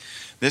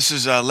This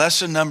is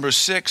lesson number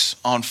 6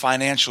 on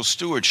financial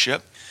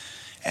stewardship,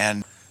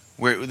 and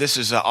this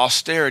is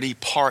austerity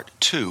part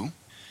 2,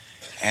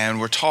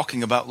 and we're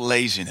talking about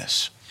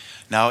laziness.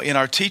 Now, in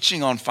our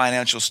teaching on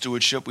financial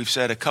stewardship, we've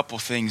said a couple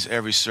things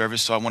every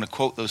service, so I want to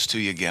quote those to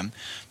you again.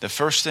 The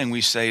first thing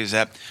we say is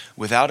that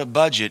without a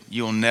budget,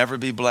 you'll never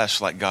be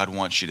blessed like God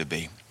wants you to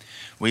be.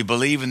 We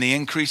believe in the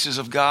increases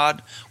of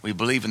God. We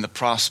believe in the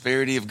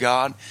prosperity of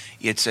God.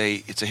 It's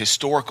a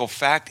historical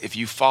fact. If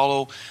you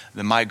follow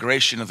the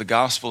migration of the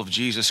gospel of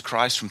Jesus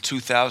Christ from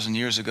 2,000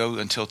 years ago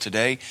until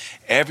today,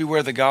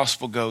 everywhere the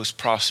gospel goes,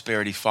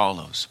 prosperity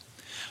follows.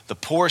 The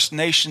poorest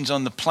nations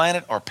on the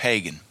planet are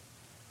pagan.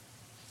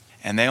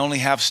 And they only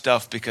have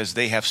stuff because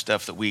they have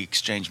stuff that we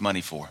exchange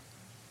money for.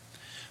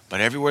 But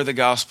everywhere the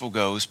gospel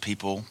goes,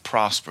 people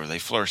prosper, they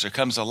flourish. There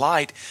comes a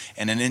light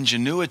and an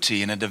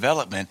ingenuity and a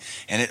development.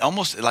 And it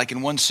almost like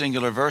in one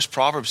singular verse,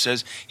 Proverbs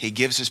says, he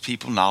gives his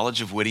people knowledge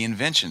of witty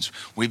inventions.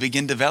 We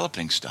begin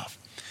developing stuff.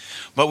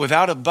 But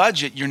without a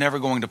budget, you're never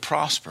going to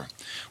prosper.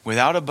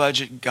 Without a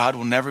budget, God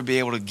will never be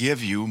able to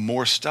give you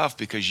more stuff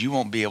because you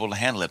won't be able to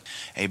handle it.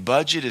 A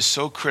budget is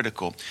so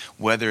critical,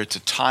 whether it's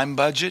a time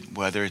budget,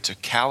 whether it's a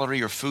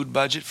calorie or food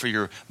budget for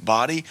your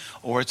body,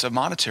 or it's a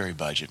monetary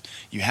budget.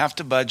 You have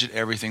to budget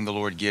everything the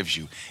Lord gives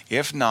you.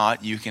 If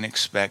not, you can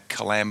expect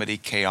calamity,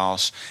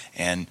 chaos,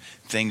 and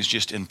things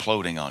just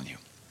imploding on you.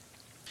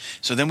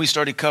 So then we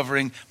started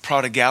covering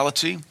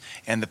prodigality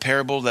and the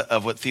parable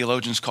of what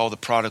theologians call the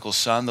prodigal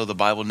son, though the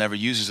Bible never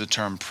uses the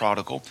term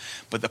prodigal.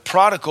 But the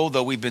prodigal,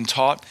 though we've been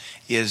taught,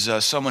 is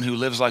someone who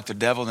lives like the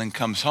devil and then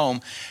comes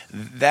home.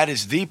 That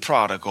is the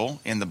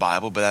prodigal in the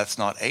Bible, but that's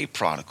not a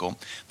prodigal.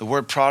 The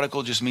word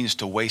prodigal just means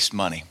to waste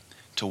money,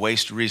 to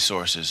waste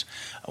resources.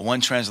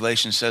 One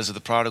translation says of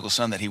the prodigal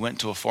son that he went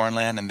to a foreign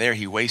land and there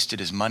he wasted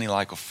his money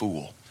like a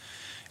fool.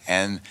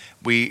 And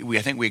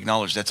I think we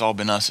acknowledge that's all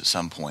been us at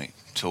some point,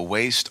 to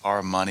waste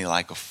our money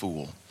like a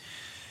fool.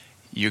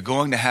 You're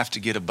going to have to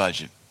get a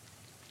budget.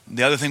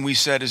 The other thing we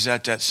said is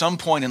that at some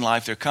point in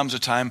life, there comes a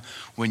time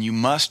when you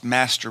must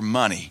master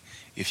money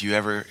if you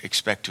ever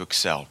expect to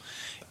excel.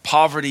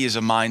 Poverty is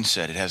a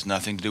mindset. It has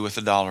nothing to do with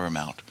the dollar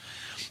amount.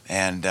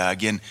 And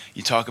again,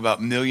 you talk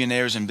about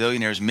millionaires and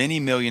billionaires.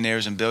 Many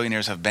millionaires and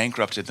billionaires have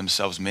bankrupted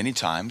themselves many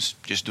times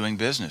just doing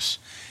business.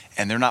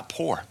 And they're not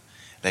poor.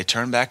 They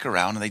turn back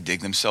around and they dig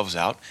themselves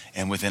out,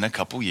 and within a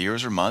couple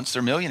years or months,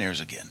 they're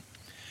millionaires again.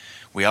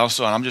 We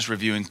also, and I'm just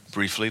reviewing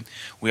briefly,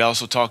 we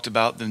also talked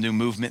about the new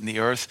movement in the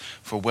earth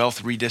for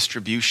wealth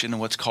redistribution and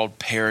what's called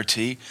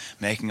parity,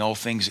 making all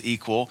things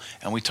equal.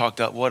 And we talked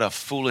about what a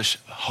foolish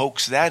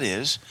hoax that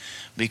is,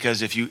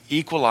 because if you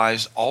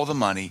equalize all the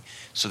money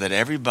so that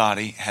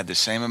everybody had the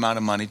same amount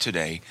of money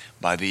today,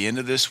 by the end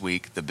of this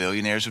week, the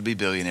billionaires would be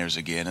billionaires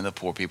again and the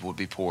poor people would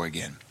be poor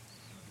again.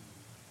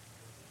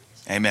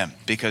 Amen.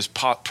 Because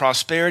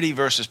prosperity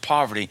versus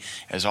poverty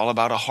is all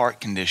about a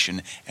heart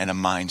condition and a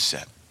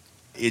mindset.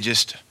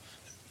 It's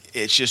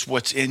just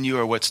what's in you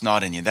or what's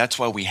not in you. That's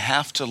why we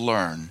have to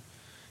learn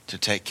to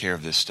take care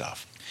of this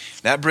stuff.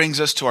 That brings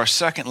us to our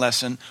second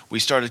lesson we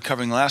started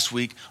covering last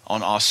week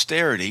on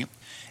austerity,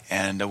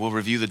 and we'll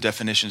review the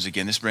definitions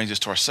again. This brings us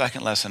to our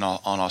second lesson on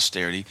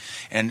austerity.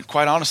 And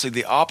quite honestly,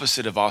 the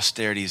opposite of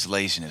austerity is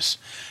laziness.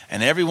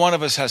 And every one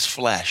of us has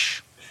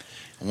flesh.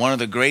 One of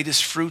the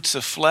greatest fruits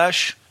of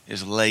flesh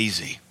is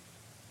lazy.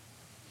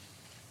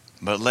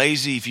 But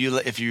lazy,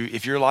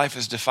 if your life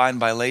is defined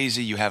by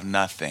lazy, you have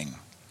nothing.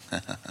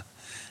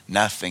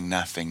 Nothing.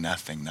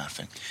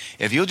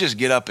 If you'll just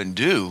get up and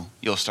do,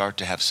 you'll start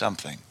to have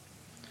something.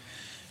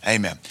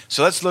 Amen.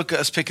 So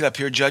let's pick it up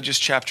here. Judges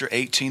chapter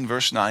 18,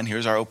 verse 9.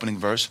 Here's our opening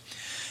verse.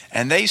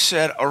 And they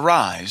said,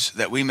 "Arise,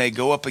 that we may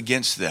go up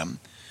against them.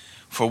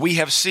 For we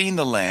have seen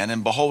the land,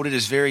 and behold, it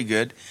is very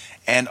good.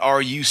 And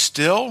are you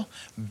still?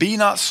 Be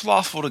not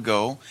slothful to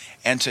go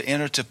and to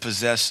enter to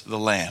possess the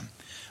land."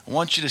 I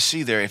want you to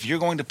see there, if you're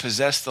going to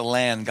possess the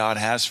land God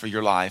has for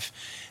your life,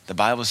 the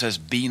Bible says,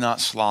 be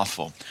not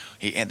slothful.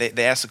 And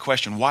they ask the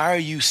question, why are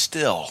you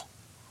still?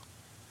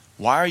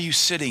 Why are you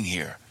sitting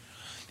here?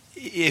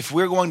 If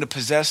we're going to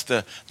possess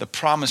the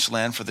promised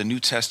land for the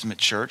New Testament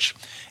church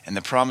and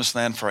the promised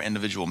land for our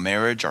individual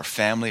marriage, our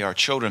family, our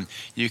children,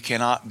 you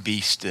cannot be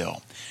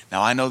still.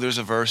 Now, I know there's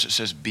a verse that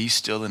says, be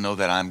still and know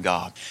that I'm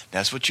God.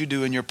 That's what you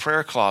do in your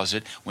prayer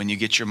closet when you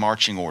get your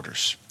marching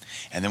orders.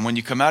 And then when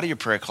you come out of your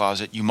prayer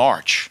closet, you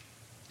march.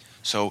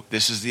 So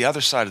this is the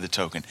other side of the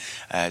token.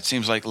 It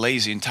seems like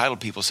lazy, entitled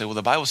people say, well,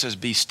 the Bible says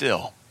be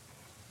still.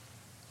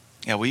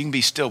 Yeah, well, you can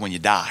be still when you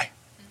die.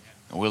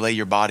 And we'll lay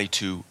your body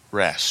to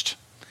rest.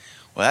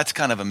 Well, that's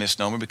kind of a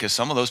misnomer because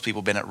some of those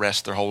people have been at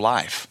rest their whole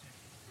life.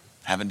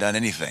 Haven't done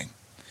anything.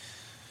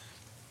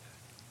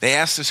 They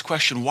ask this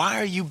question, why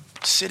are you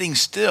sitting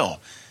still?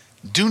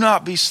 Do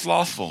not be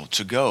slothful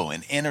to go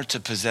and enter to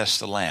possess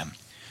the land.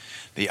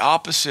 The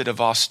opposite of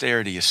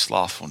austerity is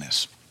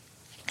slothfulness.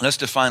 Let's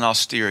define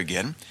austere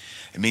again.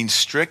 It means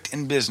strict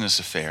in business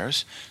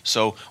affairs.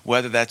 So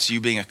whether that's you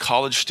being a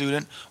college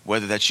student,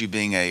 whether that's you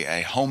being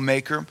a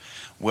homemaker,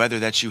 whether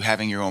that's you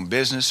having your own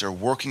business or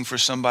working for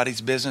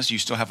somebody's business, you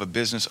still have a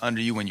business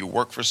under you when you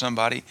work for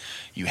somebody,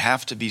 you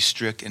have to be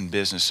strict in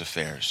business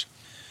affairs.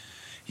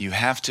 You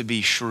have to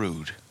be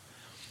shrewd.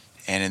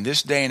 And in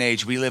this day and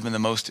age, we live in the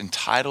most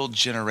entitled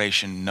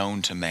generation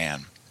known to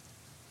man.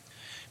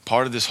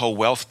 Part of this whole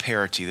wealth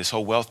parity, this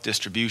whole wealth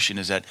distribution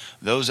is that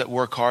those that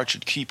work hard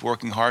should keep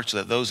working hard so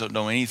that those that don't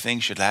know anything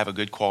should have a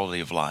good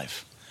quality of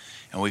life.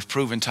 And we've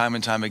proven time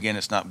and time again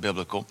it's not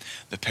biblical.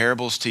 The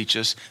parables teach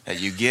us that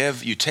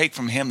you take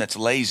from him that's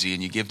lazy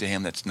and you give to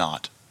him that's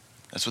not.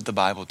 That's what the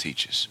Bible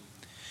teaches.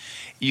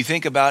 You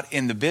think about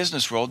in the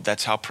business world,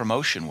 that's how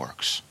promotion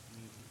works.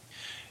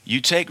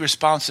 You take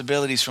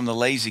responsibilities from the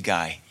lazy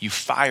guy, you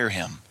fire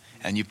him,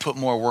 and you put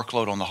more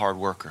workload on the hard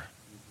worker.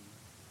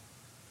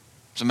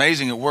 It's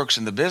amazing it works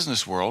in the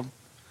business world,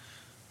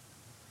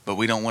 but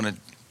we don't want to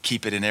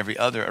keep it in every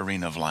other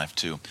arena of life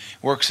too.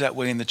 It works that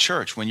way in the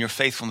church. When you're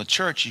faithful in the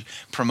church,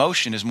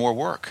 promotion is more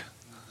work.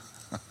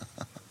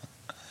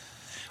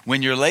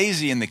 When you're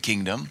lazy in the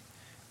kingdom,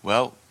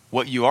 well,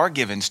 what you are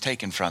given is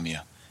taken from you,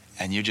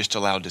 and you're just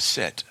allowed to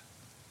sit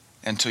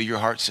until your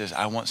heart says,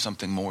 I want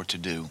something more to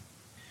do.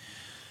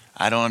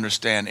 I don't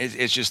understand.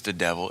 It's just the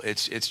devil.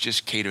 It's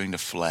just catering to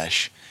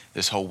flesh,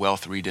 this whole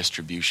wealth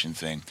redistribution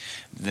thing.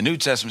 The New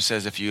Testament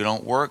says if you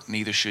don't work,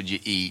 neither should you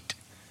eat.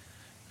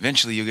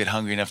 Eventually you'll get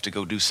hungry enough to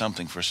go do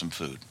something for some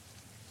food.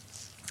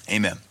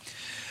 Amen.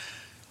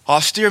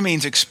 Austere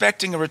means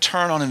expecting a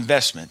return on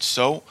investment.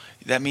 So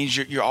that means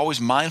you're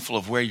always mindful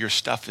of where your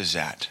stuff is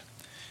at.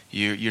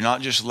 You're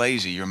not just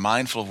lazy. You're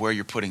mindful of where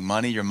you're putting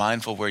money. You're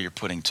mindful of where you're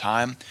putting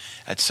time.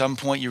 At some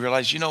point you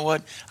realize, you know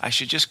what? I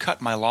should just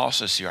cut my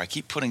losses here. I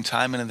keep putting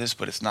time into this,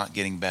 but it's not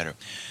getting better.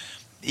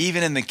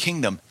 Even in the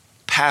kingdom,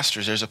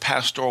 pastors, there's a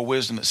pastoral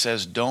wisdom that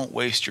says don't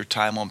waste your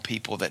time on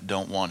people that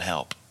don't want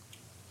help.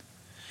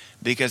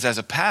 Because as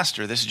a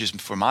pastor, this is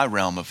just for my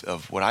realm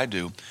of what I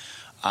do,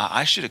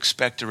 I should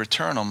expect a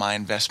return on my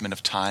investment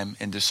of time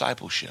in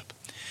discipleship.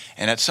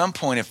 And at some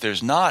point, if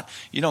there's not,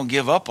 you don't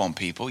give up on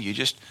people. You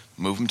just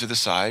move them to the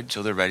side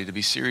till they're ready to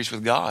be serious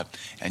with God.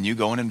 And you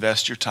go and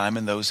invest your time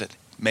in those that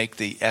make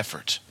the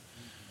effort.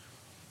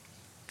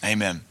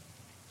 Amen.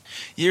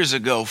 Years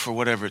ago, for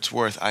whatever it's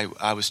worth,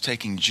 I was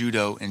taking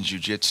judo and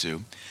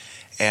jiu-jitsu.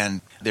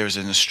 And there's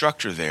an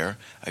instructor there,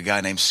 a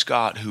guy named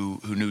Scott, who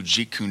knew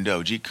Jeet Kune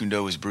Do. Jeet Kune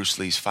Do was Bruce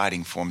Lee's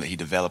fighting form that he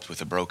developed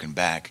with a broken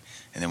back.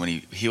 And then when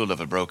he healed of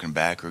a broken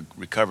back or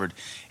recovered,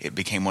 it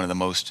became one of the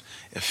most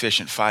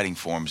efficient fighting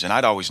forms. And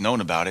I'd always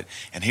known about it.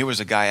 And here was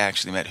a guy I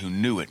actually met who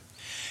knew it.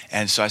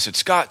 And so I said,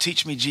 Scott,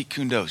 teach me Jeet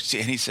Kune Do.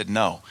 And he said,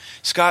 no.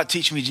 Scott,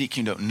 teach me Jeet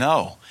Kune Do.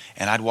 No.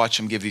 And I'd watch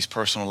him give these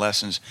personal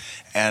lessons.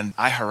 And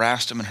I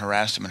harassed him and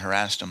harassed him and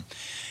harassed him.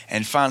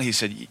 And finally he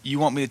said, you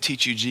want me to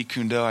teach you Jeet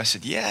Kune Do? I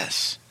said,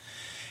 yes.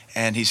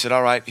 And he said,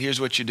 all right,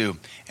 here's what you do.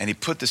 And he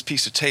put this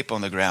piece of tape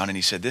on the ground and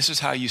he said, this is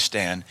how you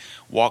stand.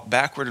 Walk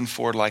backward and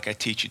forward like I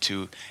teach you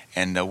to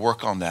and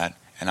work on that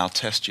and I'll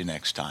test you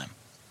next time.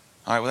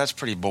 All right, well, that's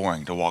pretty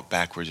boring to walk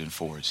backwards and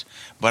forwards.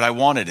 But I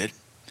wanted it.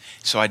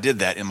 So I did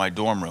that in my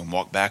dorm room,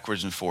 walk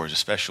backwards and forwards, a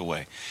special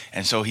way.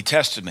 And so he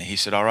tested me. He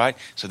said, all right.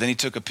 So then he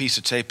took a piece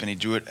of tape and he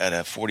drew it at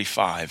a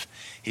 45.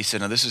 He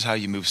said, now this is how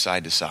you move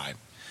side to side.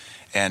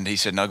 And he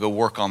said, now go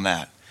work on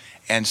that.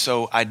 And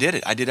so I did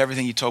it. I did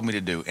everything he told me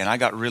to do. And I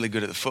got really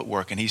good at the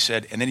footwork. And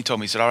then he told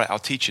me, he said, all right, I'll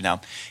teach you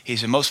now. He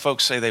said, most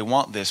folks say they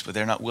want this, but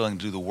they're not willing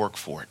to do the work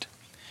for it.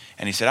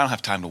 And he said, I don't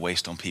have time to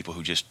waste on people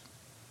who just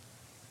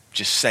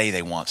say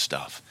they want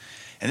stuff.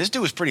 And this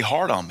dude was pretty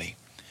hard on me.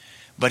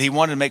 But he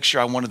wanted to make sure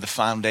I wanted the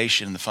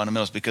foundation and the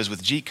fundamentals, because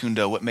with Jeet Kune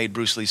Do, what made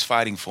Bruce Lee's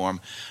fighting form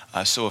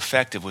so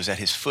effective was that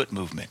his foot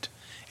movement.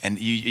 And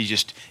you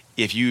just,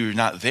 if you're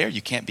not there,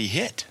 you can't be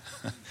hit.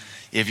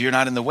 If you're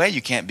not in the way,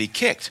 you can't be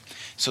kicked.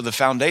 So the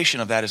foundation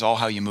of that is all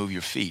how you move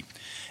your feet.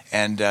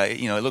 And,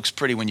 it looks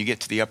pretty when you get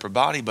to the upper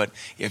body, but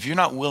if you're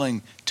not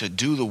willing to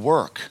do the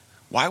work,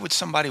 why would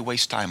somebody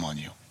waste time on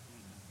you?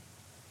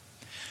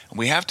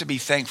 We have to be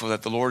thankful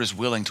that the Lord is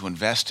willing to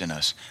invest in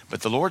us,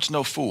 but the Lord's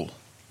no fool.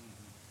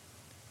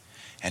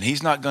 And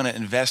he's not going to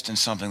invest in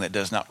something that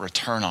does not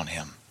return on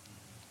him.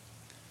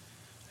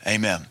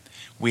 Amen.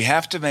 We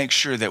have to make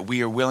sure that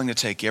we are willing to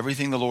take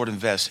everything the Lord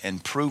invests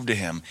and prove to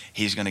him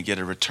he's going to get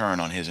a return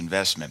on his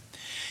investment.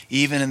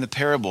 Even in the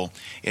parable,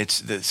 it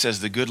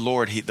says the good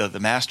Lord, the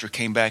master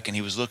came back and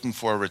he was looking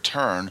for a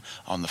return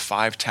on the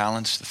 5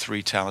 talents, the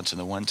 3 talents, and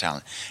the 1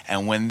 talent.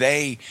 And when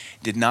the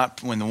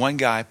one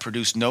guy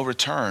produced no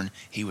return,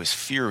 he was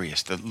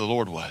furious, the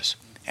Lord was.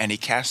 And he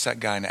cast that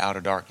guy into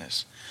outer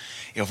darkness.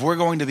 If we're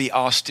going to be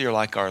austere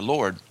like our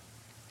Lord,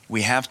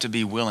 we have to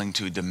be willing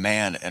to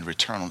demand and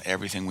return on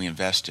everything we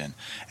invest in.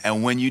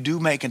 And when you do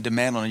make a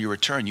demand on your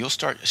return, you'll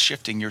start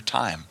shifting your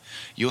time.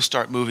 You'll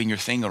start moving your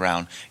thing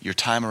around, your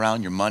time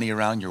around, your money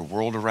around, your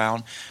world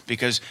around,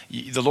 because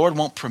the Lord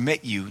won't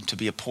permit you to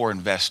be a poor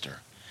investor.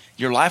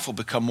 Your life will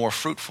become more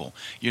fruitful.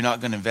 You're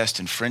not going to invest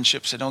in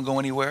friendships that don't go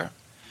anywhere.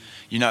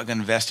 You're not going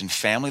to invest in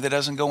family that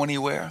doesn't go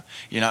anywhere.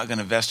 You're not going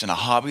to invest in a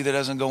hobby that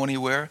doesn't go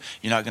anywhere.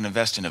 You're not going to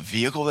invest in a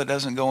vehicle that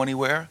doesn't go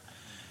anywhere.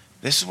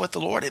 This is what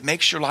the Lord, it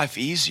makes your life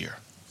easier.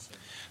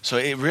 So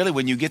it really,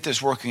 when you get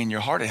this working in your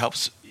heart, it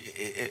helps,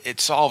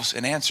 it solves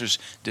and answers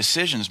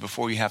decisions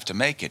before you have to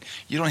make it.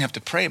 You don't have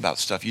to pray about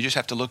stuff. You just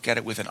have to look at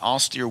it with an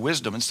austere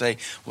wisdom and say,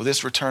 will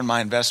this return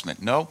my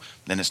investment? No,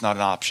 then it's not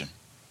an option.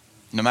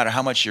 No matter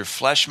how much your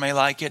flesh may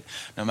like it,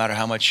 no matter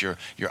how much your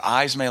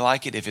eyes may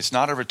like it, if it's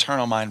not a return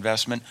on my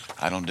investment,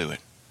 I don't do it.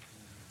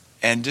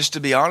 And just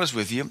to be honest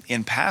with you,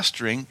 in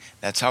pastoring,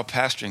 that's how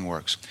pastoring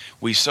works.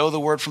 We sow the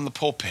word from the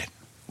pulpit.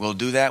 We'll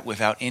do that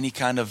without any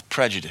kind of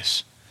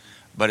prejudice.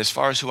 But as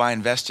far as who I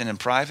invest in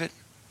private,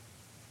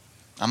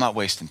 I'm not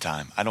wasting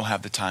time. I don't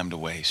have the time to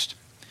waste.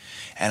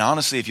 And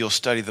honestly, if you'll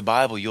study the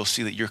Bible, you'll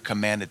see that you're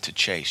commanded to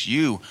chase.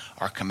 You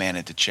are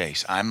commanded to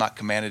chase. I'm not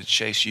commanded to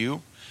chase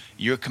you.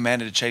 You're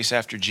commanded to chase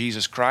after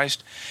Jesus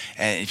Christ.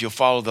 And if you'll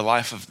follow the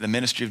life of the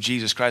ministry of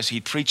Jesus Christ,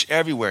 he'd preach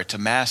everywhere to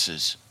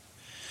masses.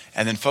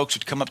 And then folks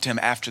would come up to him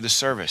after the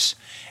service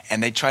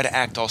and they'd try to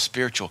act all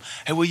spiritual.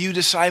 Hey, will you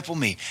disciple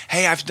me?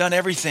 Hey, I've done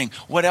everything.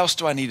 What else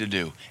do I need to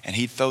do? And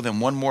he'd throw them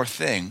one more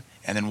thing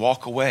and then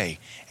walk away.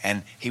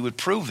 And he would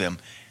prove them.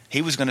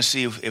 He was going to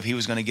see if he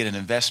was going to get an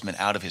investment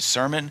out of his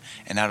sermon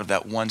and out of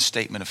that one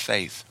statement of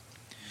faith.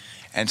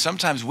 And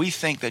sometimes we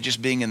think that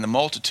just being in the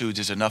multitudes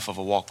is enough of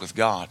a walk with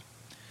God.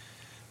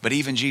 But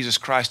even Jesus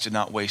Christ did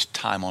not waste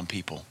time on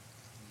people.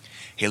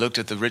 He looked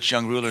at the rich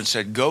young ruler and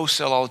said, go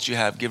sell all that you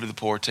have, give to the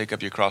poor, take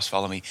up your cross,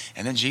 follow me.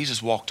 And then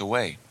Jesus walked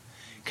away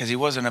because he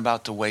wasn't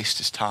about to waste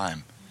his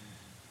time.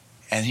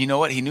 And you know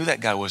what? He knew that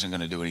guy wasn't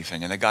going to do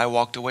anything. And the guy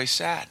walked away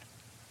sad.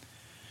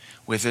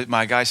 With it,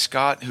 my guy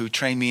Scott, who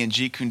trained me in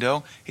Jeet Kune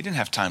Do, he didn't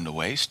have time to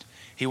waste.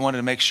 He wanted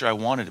to make sure I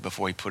wanted it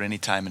before he put any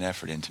time and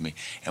effort into me.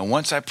 And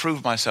once I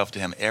proved myself to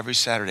him, every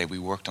Saturday we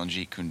worked on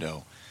Jeet Kune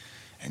Do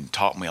and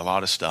taught me a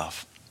lot of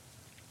stuff.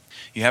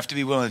 You have to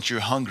be willing that you're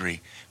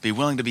hungry. Be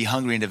willing to be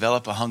hungry and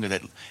develop a hunger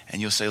that,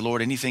 and you'll say,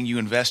 Lord, anything you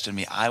invest in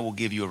me, I will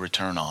give you a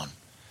return on.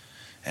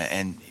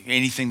 And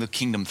anything the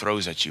kingdom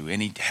throws at you,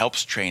 any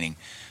helps training.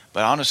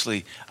 But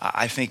honestly,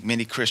 I think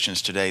many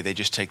Christians today, they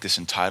just take this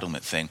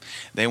entitlement thing.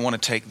 They want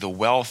to take the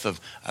wealth of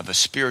a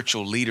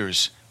spiritual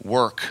leader's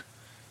work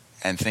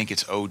and think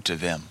it's owed to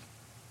them.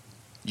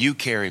 You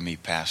carry me,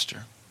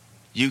 pastor.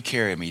 You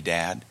carry me,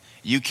 dad.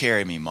 You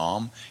carry me,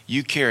 mom.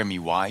 You carry me,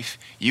 wife.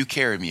 You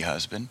carry me,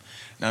 husband.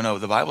 No,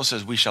 the Bible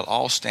says we shall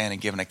all stand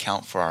and give an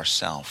account for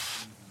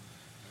ourselves.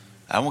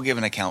 I won't give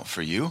an account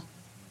for you.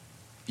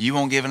 You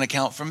won't give an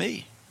account for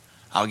me.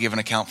 I'll give an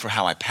account for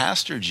how I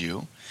pastored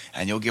you,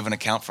 and you'll give an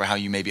account for how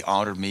you maybe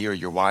honored me or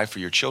your wife or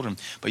your children,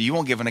 but you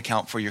won't give an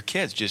account for your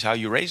kids, just how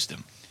you raised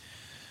them.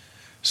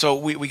 So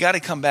we got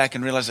to come back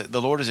and realize that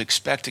the Lord is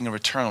expecting a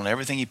return on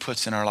everything he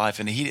puts in our life.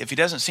 And if he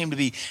doesn't seem to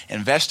be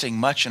investing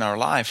much in our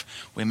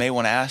life, we may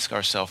want to ask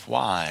ourselves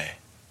why.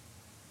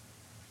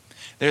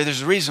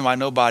 There's a reason why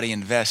nobody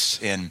invests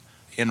in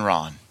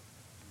Enron.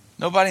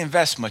 Nobody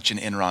invests much in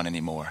Enron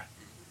anymore.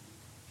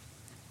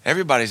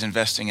 Everybody's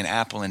investing in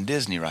Apple and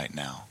Disney right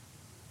now.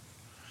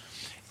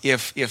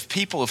 If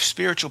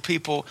spiritual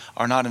people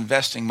are not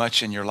investing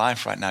much in your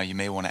life right now, you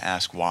may want to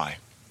ask why.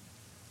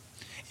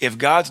 If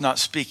God's not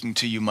speaking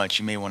to you much,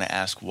 you may want to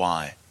ask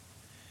why.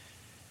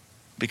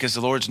 Because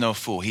the Lord's no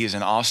fool. He is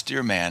an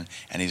austere man,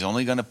 and he's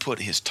only going to put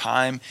his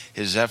time,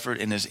 his effort,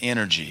 and his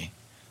energy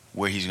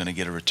where he's going to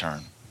get a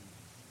return.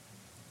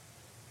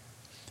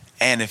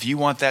 And if you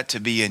want that to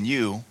be in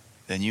you,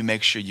 then you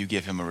make sure you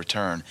give him a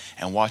return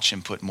and watch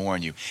him put more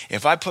in you.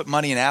 If I put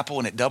money in Apple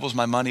and it doubles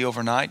my money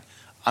overnight,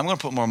 I'm going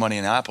to put more money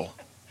in Apple.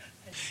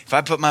 If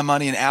I put my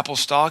money in Apple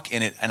stock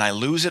and I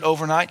lose it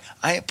overnight,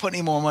 I ain't putting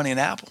any more money in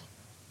Apple.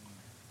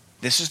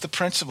 This is the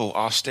principle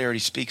austerity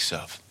speaks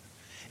of.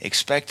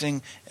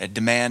 Expecting,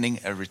 demanding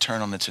a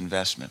return on its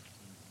investment.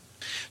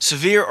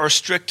 Severe or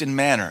strict in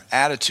manner,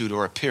 attitude,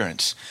 or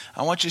appearance.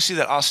 I want you to see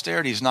that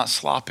austerity is not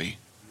sloppy.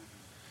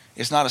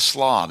 It's not a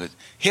slob.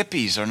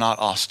 Hippies are not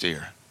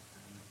austere.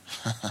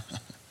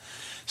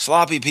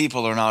 Sloppy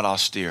people are not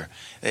austere.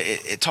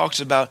 It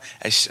talks about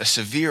a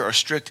severe or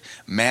strict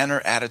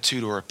manner,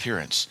 attitude, or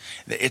appearance.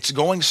 It's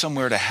going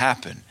somewhere to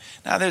happen.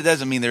 Now, that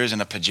doesn't mean there isn't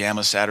a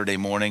pajama Saturday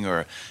morning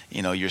or,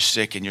 you're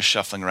sick and you're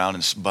shuffling around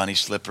in bunny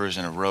slippers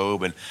and a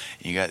robe and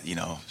you got,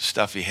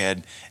 stuffy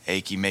head,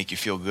 achy, make you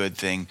feel good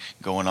thing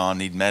going on,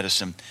 need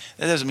medicine.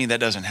 That doesn't mean that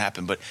doesn't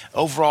happen. But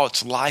overall,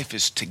 its life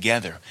is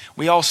together.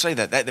 We all say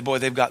that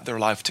they've got their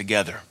life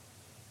together.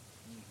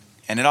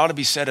 And it ought to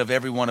be said of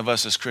every one of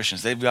us as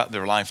Christians, they've got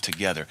their life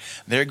together.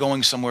 They're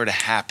going somewhere to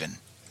happen.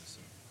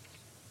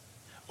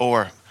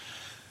 Or,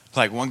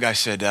 like one guy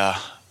said, I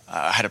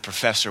had a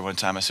professor one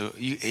time. I said,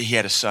 he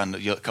had a son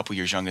a couple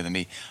years younger than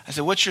me. I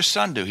said, what's your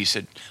son do? He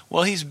said,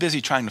 well, he's busy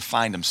trying to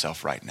find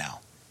himself right now.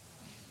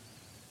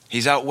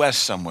 He's out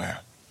west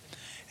somewhere.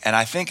 And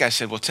I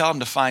said, well, tell him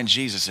to find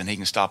Jesus and he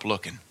can stop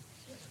looking.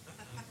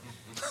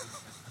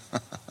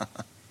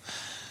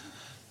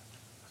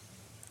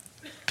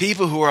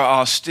 People who are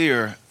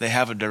austere, they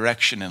have a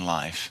direction in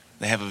life.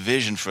 They have a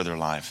vision for their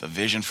life, a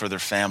vision for their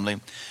family,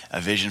 a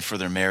vision for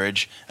their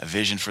marriage, a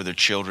vision for their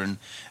children.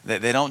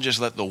 They don't just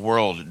let the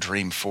world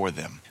dream for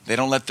them. They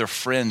don't let their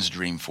friends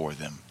dream for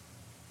them.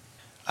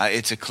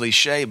 It's a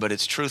cliche, but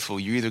it's truthful.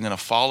 You're either going to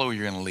follow or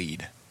you're going to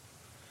lead.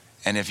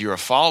 And if you're a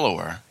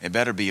follower, it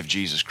better be of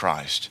Jesus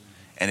Christ.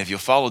 And if you'll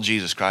follow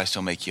Jesus Christ,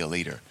 he'll make you a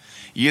leader.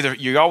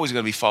 You're always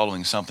going to be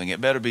following something.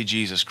 It better be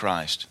Jesus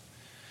Christ.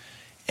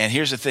 And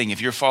here's the thing.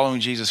 If you're following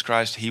Jesus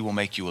Christ, he will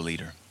make you a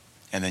leader.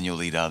 And then you'll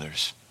lead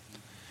others.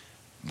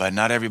 But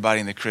not everybody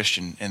in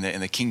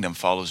the kingdom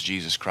follows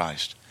Jesus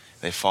Christ.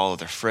 They follow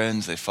their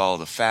friends. They follow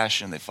the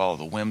fashion. They follow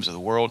the whims of the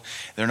world.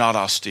 They're not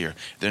austere.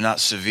 They're not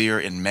severe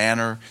in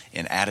manner,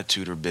 in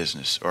attitude, or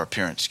business, or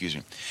appearance,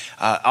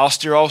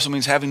 Austere also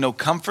means having no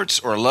comforts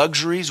or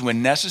luxuries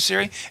when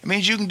necessary. It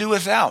means you can do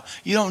without.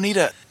 You don't need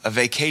a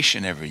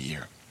vacation every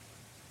year.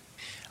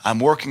 I'm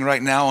working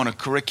right now on a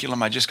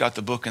curriculum. I just got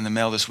the book in the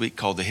mail this week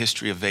called The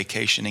History of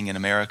Vacationing in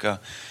America.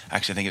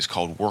 Actually, I think it's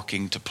called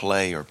Working to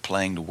Play or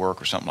Playing to Work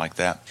or something like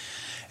that.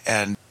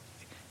 And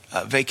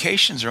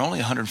vacations are only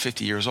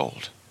 150 years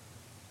old.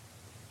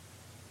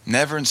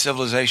 Never in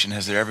civilization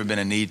has there ever been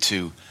a need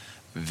to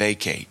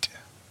vacate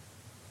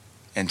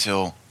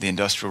until the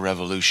Industrial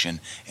Revolution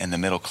and the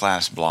middle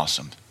class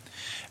blossomed.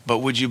 But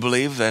would you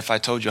believe that if I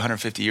told you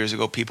 150 years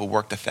ago people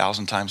worked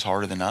 1,000 times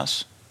harder than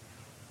us?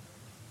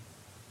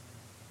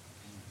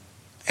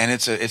 And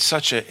it's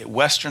such a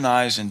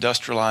westernized,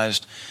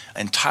 industrialized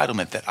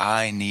entitlement that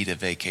I need a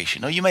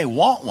vacation. No, you may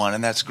want one,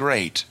 and that's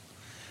great.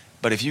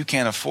 But if you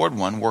can't afford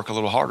one, work a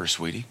little harder,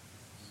 sweetie.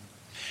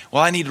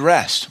 Well, I need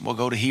rest. Well,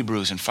 go to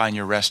Hebrews and find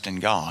your rest in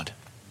God.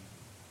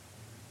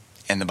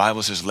 And the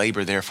Bible says,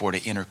 labor therefore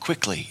to enter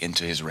quickly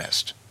into his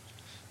rest.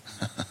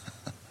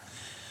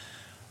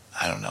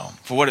 I don't know.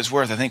 For what it's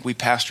worth, I think we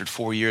pastored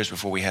 4 years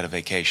before we had a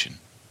vacation.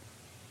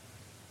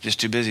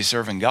 Just too busy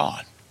serving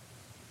God.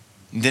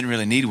 Didn't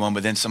really need one,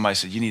 but then somebody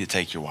said, you need to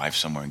take your wife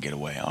somewhere and get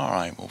away. All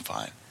right, well,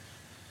 fine.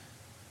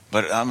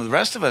 But the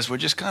rest of us, we're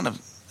just kind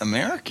of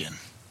American,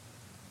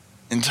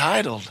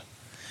 entitled.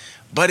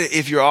 But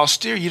if you're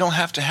austere, you don't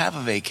have to have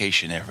a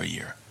vacation every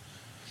year.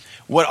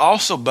 What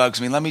also bugs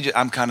me,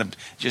 I'm kind of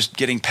just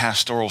getting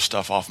pastoral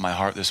stuff off my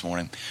heart this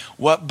morning.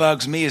 What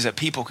bugs me is that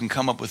people can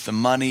come up with the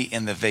money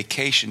and the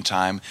vacation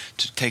time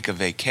to take a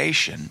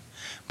vacation,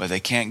 but they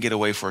can't get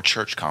away for a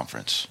church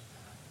conference.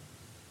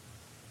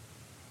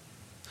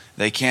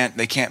 They can't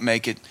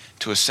make it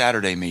to a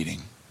Saturday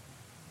meeting.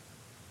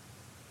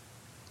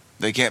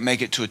 They can't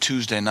make it to a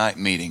Tuesday night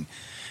meeting.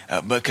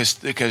 But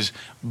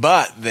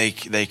they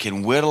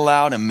can whittle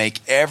out and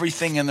make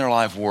everything in their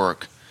life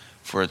work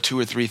for a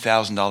 $2,000 or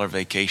 $3,000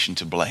 vacation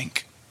to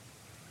blank.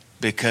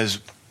 Because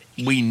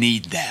we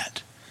need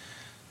that.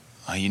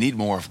 You need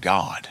more of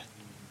God.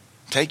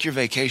 Take your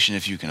vacation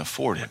if you can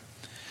afford it.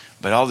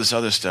 But all this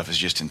other stuff is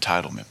just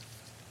entitlement.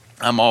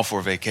 I'm all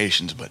for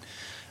vacations, but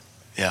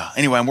yeah.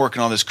 Anyway, I'm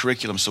working on this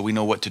curriculum so we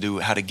know what to do,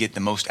 how to get the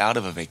most out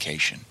of a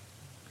vacation.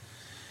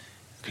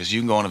 Because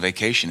you can go on a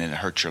vacation and it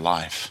hurts your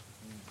life.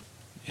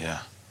 Yeah.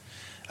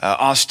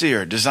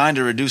 Austere, designed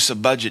to reduce a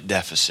budget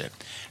deficit.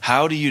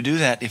 How do you do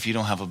that if you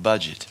don't have a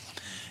budget?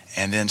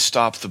 And then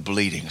stop the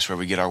bleeding. That's where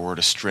we get our word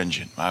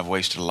astringent. I've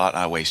spent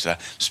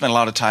a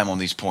lot of time on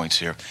these points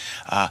here.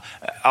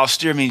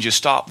 Austere means you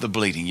stop the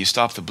bleeding. You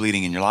stop the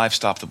bleeding in your life,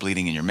 stop the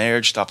bleeding in your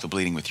marriage, stop the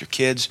bleeding with your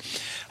kids.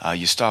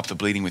 You stop the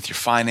bleeding with your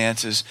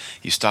finances.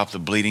 You stop the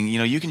bleeding.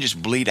 You can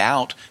just bleed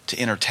out to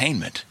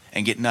entertainment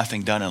and get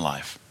nothing done in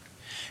life.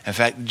 In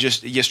fact,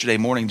 just yesterday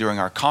morning during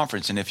our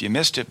conference, and if you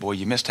missed it, boy,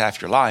 you missed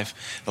half your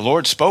life. The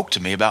Lord spoke to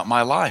me about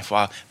my life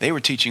while they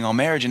were teaching on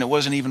marriage, and it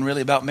wasn't even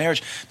really about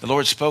marriage. The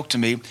Lord spoke to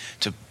me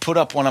to put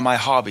up one of my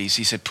hobbies.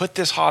 He said, put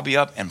this hobby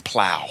up and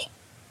plow,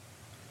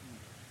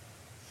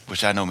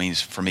 which I know means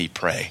for me,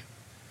 pray.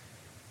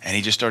 And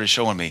he just started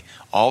showing me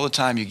all the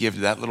time you give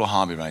to that little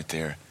hobby right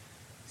there,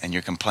 and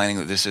you're complaining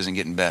that this isn't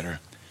getting better,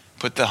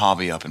 put the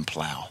hobby up and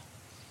plow.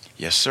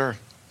 Yes, sir.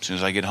 As soon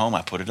as I get home,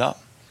 I put it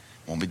up.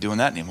 Won't be doing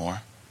that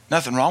anymore.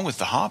 Nothing wrong with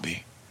the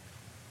hobby.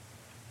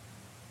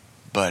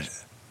 But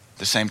at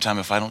the same time,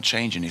 if I don't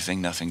change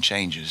anything, nothing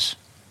changes.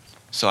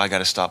 So I got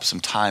to stop some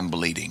time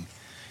bleeding.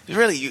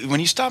 Really, when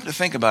you stop to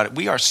think about it,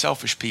 we are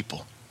selfish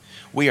people.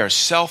 We are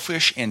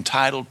selfish,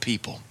 entitled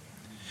people.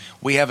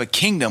 We have a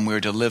kingdom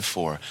we're to live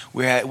for.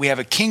 We have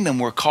a kingdom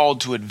we're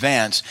called to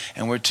advance,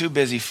 and we're too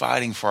busy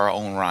fighting for our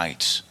own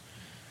rights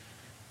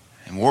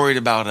and worried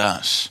about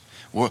us.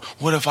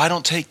 What if I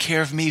don't take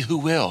care of me, who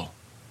will?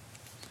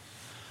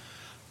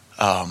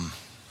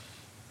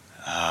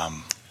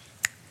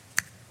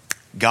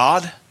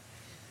 God?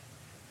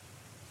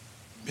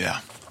 Yeah.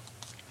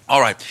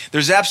 All right.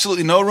 There's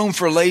absolutely no room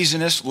for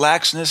laziness,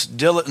 laxness,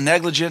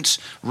 negligence,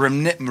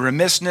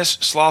 remissness,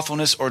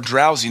 slothfulness, or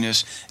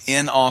drowsiness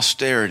in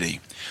austerity.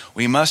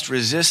 We must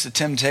resist the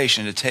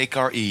temptation to take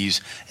our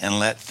ease and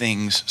let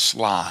things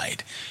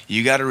slide.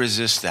 You got to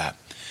resist that.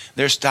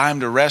 There's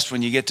time to rest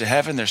when you get to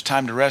heaven. There's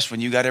time to rest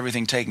when you got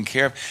everything taken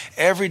care of.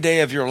 Every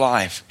day of your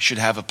life should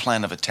have a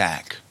plan of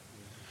attack.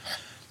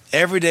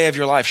 Every day of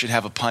your life should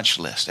have a punch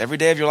list. Every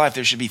day of your life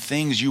there should be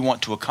things you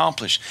want to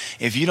accomplish.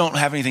 If you don't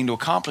have anything to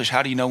accomplish,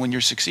 how do you know when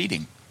you're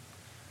succeeding?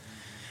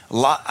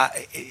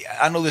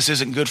 I know this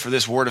isn't good for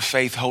this Word of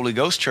Faith Holy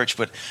Ghost church,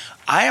 but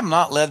I am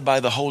not led by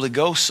the Holy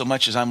Ghost so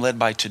much as I'm led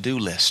by to-do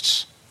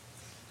lists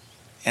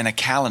and a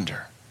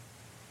calendar.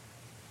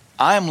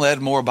 I am led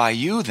more by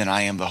you than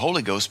I am the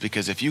Holy Ghost,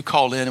 because if you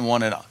called in and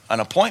wanted an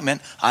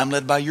appointment, I'm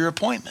led by your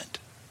appointment.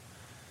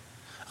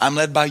 I'm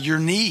led by your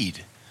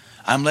need.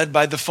 I'm led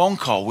by the phone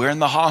call. We're in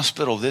the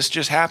hospital. This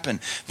just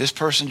happened. This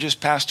person just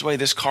passed away.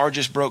 This car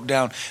just broke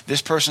down.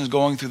 This person's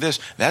going through this.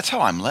 That's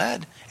how I'm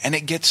led. And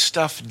it gets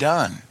stuff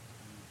done.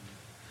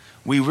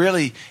 We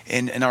really,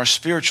 in our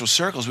spiritual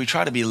circles, we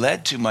try to be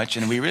led too much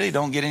and we really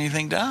don't get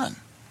anything done.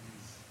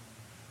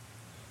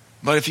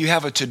 But if you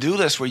have a to-do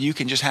list where you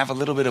can just have a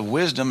little bit of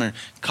wisdom and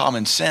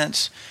common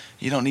sense,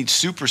 you don't need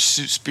super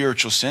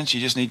spiritual sense.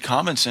 You just need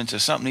common sense.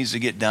 If something needs to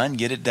get done,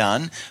 get it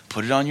done.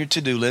 Put it on your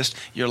to-do list.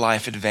 Your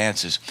life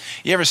advances.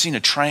 You ever seen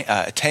a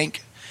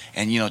tank?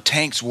 And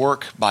tanks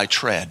work by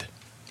tread,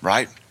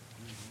 right?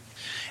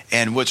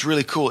 And what's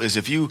really cool is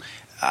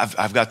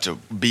I've got to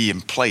be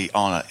in play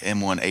on a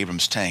M1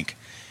 Abrams tank.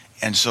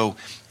 And so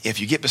if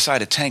you get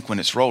beside a tank when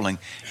it's rolling,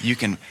 you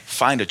can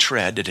find a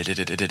tread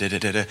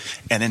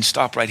and then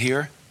stop right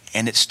here,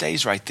 and it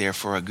stays right there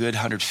for a good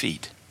 100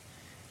 feet.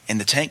 And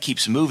the tank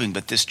keeps moving,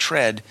 but this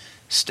tread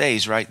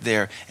stays right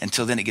there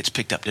until then it gets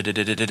picked up.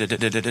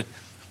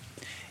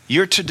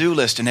 Your to-do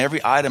list and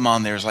every item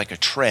on there is like a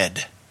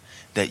tread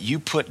that you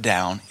put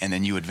down and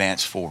then you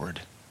advance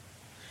forward.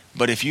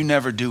 But if you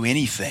never do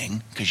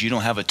anything because you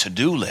don't have a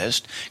to-do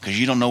list, because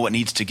you don't know what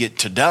needs to get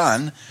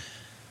done,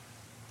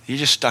 you're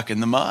just stuck in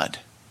the mud,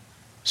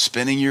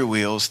 spinning your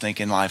wheels,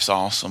 thinking life's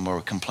awesome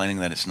or complaining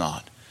that it's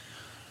not.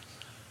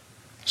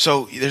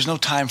 So there's no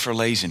time for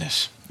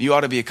laziness. You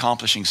ought to be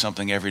accomplishing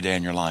something every day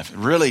in your life.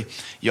 Really,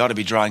 you ought to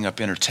be drawing up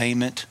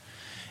entertainment.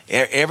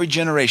 Every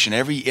generation,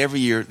 every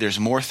year, there's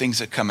more things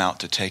that come out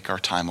to take our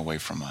time away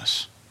from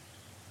us,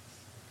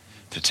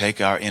 to take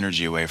our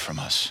energy away from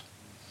us,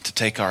 to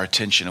take our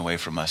attention away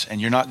from us. And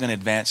you're not going to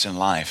advance in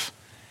life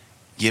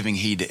giving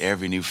heed to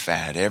every new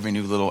fad, every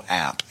new little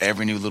app,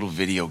 every new little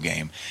video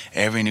game,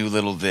 every new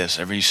little this,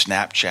 every new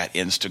Snapchat,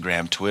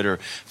 Instagram, Twitter,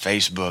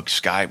 Facebook,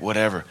 Skype,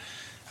 whatever.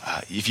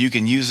 If you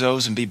can use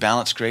those and be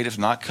balanced, great. If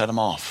not, cut them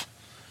off.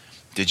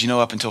 Did you know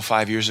up until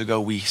 5 years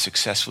ago, we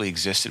successfully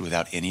existed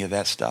without any of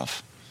that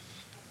stuff?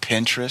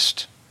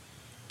 Pinterest.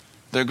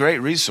 They're great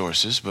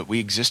resources, but we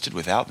existed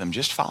without them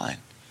just fine.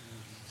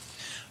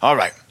 All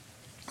right.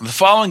 The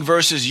following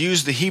verses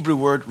use the Hebrew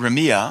word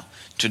remia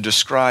to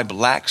describe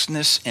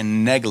laxness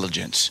and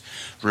negligence.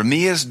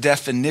 Remia's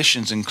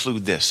definitions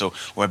include this. So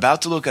we're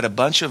about to look at a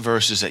bunch of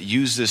verses that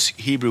use this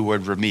Hebrew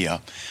word remia,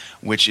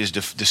 which is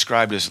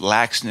described as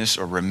laxness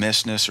or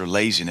remissness or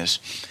laziness.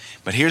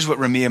 But here's what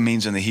remia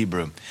means in the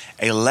Hebrew: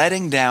 a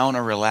letting down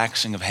or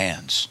relaxing of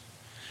hands.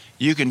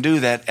 You can do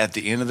that at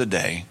the end of the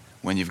day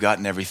when you've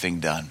gotten everything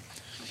done.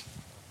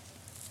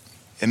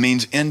 It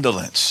means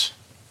indolence,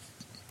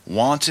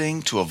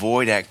 wanting to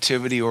avoid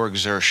activity or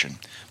exertion.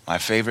 My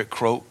favorite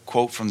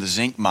quote from the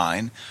zinc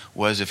mine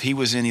was, if he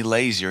was any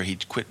lazier,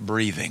 he'd quit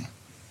breathing.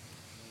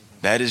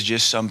 That is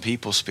just some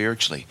people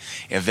spiritually.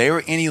 If they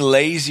were any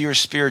lazier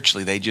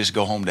spiritually, they'd just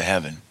go home to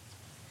heaven.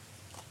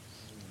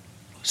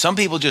 Some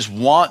people just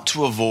want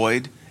to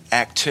avoid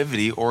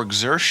activity or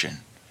exertion.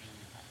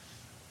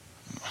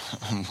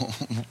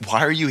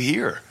 Why are you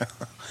here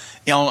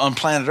on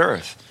planet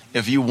Earth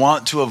if you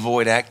want to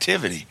avoid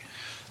activity?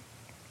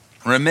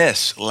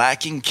 Remiss,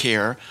 lacking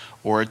care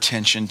or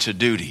attention to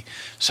duty.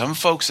 Some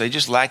folks, they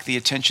just lack the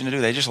attention to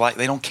do. They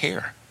don't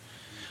care.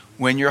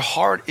 When your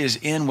heart is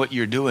in what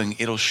you're doing,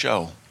 it'll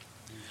show.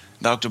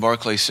 Dr.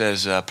 Barclay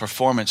says,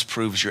 performance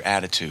proves your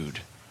attitude.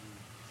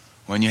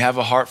 When you have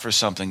a heart for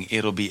something,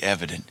 it'll be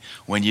evident.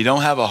 When you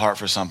don't have a heart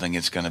for something,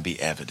 it's going to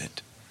be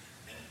evident.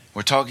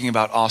 We're talking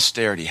about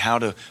austerity, how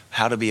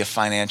to be a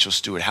financial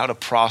steward, how to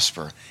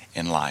prosper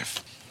in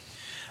life.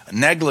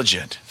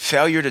 Negligent,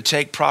 failure to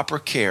take proper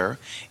care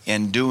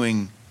in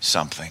doing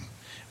something.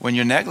 When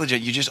you're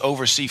negligent, you just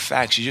oversee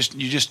facts. You're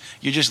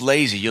just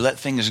lazy. You let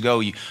things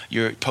go.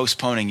 You're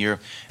postponing. You're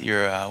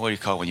what do you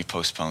call it when you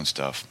postpone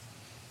stuff?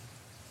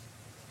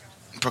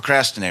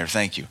 Procrastinator.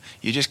 Thank you.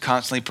 You just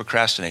constantly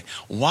procrastinate.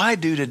 Why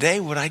do today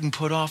what I can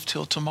put off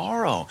till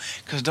tomorrow?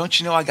 Because don't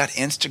you know I got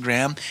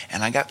Instagram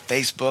and I got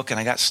Facebook and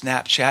I got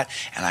Snapchat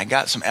and I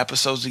got some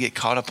episodes to get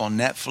caught up on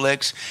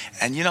Netflix,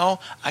 and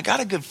I got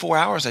a good 4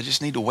 hours I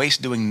just need to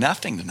waste doing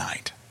nothing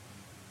tonight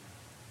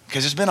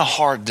because it's been a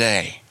hard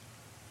day.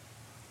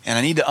 And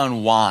I need to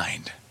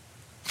unwind.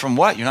 From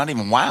what? You're not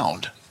even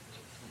wound.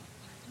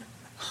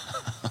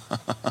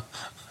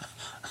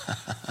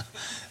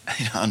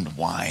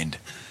 Unwind.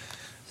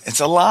 It's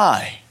a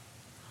lie.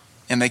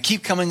 And they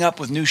keep coming up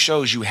with new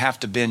shows you have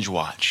to binge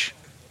watch.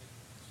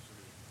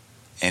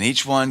 And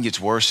each one gets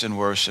worse and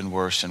worse and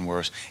worse and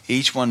worse.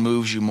 Each one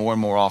moves you more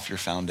and more off your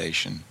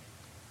foundation.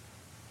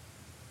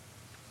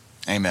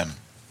 Amen.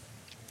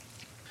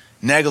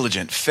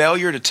 Negligent,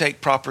 failure to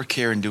take proper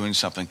care in doing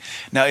something.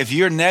 Now, if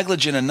you're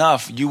negligent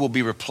enough, you will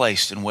be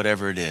replaced in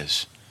whatever it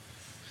is.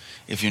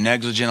 If you're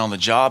negligent on the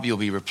job, you'll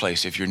be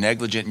replaced. If you're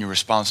negligent in your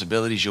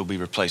responsibilities, you'll be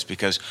replaced,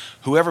 because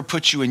whoever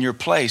puts you in your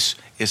place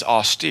is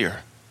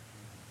austere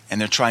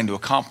and they're trying to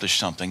accomplish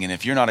something. And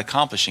if you're not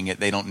accomplishing it,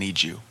 they don't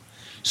need you.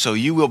 So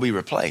you will be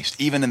replaced,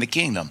 even in the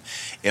kingdom.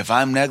 If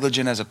I'm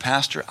negligent as a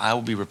pastor, I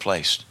will be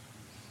replaced.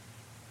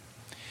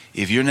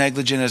 If you're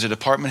negligent as a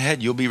department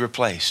head, you'll be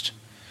replaced.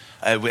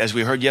 As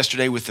we heard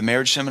yesterday with the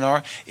marriage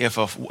seminar, if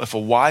a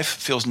wife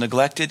feels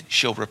neglected,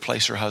 she'll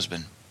replace her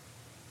husband.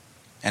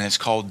 And it's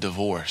called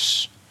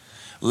divorce.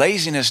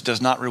 Laziness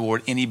does not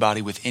reward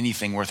anybody with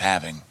anything worth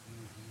having.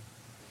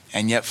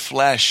 And yet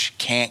flesh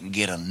can't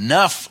get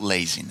enough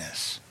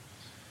laziness.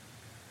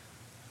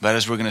 But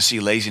as we're going to see,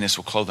 laziness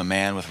will clothe a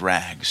man with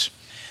rags.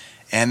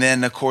 And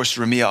then, of course,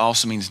 remia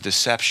also means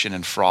deception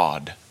and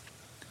fraud.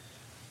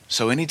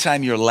 So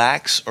anytime you're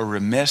lax or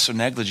remiss or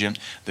negligent,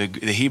 the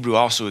Hebrew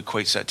also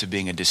equates that to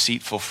being a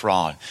deceitful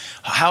fraud.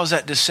 How is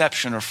that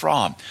deception or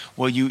fraud?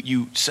 Well,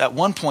 you at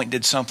one point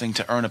did something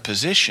to earn a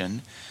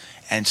position,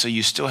 and so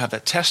you still have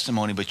that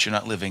testimony, but you're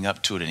not living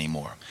up to it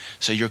anymore.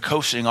 So you're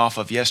coasting off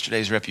of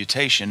yesterday's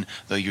reputation,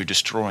 though you're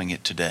destroying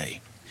it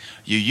today.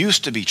 You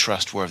used to be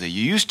trustworthy.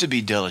 You used to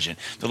be diligent.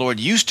 The Lord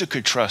used to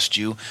could trust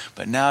you,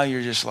 but now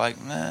you're just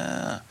like,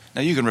 nah.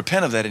 Now you can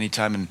repent of that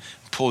anytime and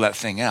pull that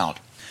thing out.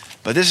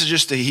 But this is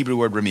just the Hebrew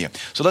word remia.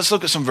 So let's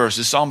look at some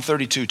verses. Psalm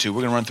 32:2.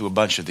 We're going to run through a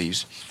bunch of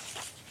these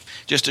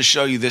just to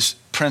show you this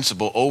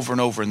principle over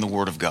and over in the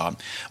Word of God.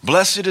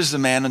 Blessed is the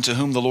man unto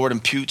whom the Lord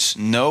imputes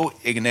no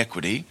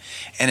iniquity,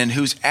 and in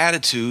whose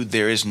attitude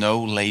there is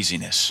no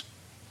laziness.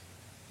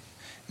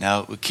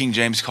 Now, King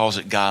James calls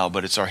it guile,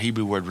 but it's our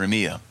Hebrew word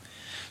remia.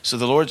 So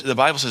the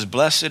Bible says,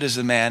 blessed is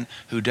the man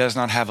who does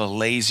not have a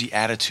lazy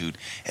attitude.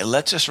 It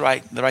lets us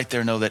right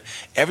there know that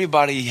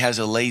everybody has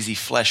a lazy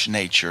flesh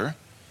nature.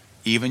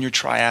 Even your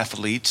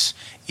triathletes,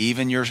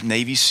 even your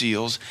Navy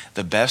SEALs,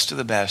 the best of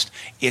the best.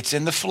 It's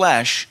in the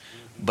flesh,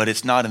 but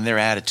it's not in their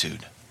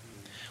attitude.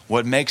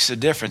 What makes the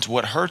difference,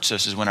 what hurts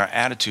us, is when our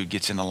attitude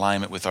gets in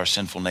alignment with our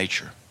sinful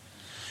nature.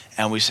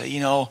 And we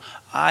say,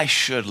 I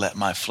should let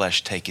my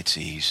flesh take its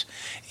ease.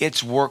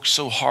 It's worked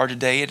so hard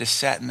today. It has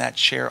sat in that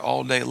chair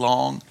all day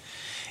long.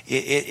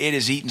 It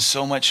has eaten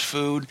so much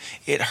food.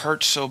 It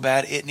hurts so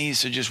bad. It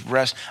needs to just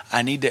rest.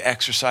 I need to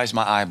exercise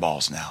my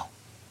eyeballs now.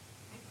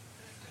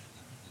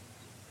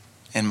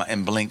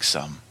 And blink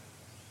some.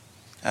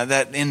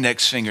 That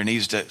index finger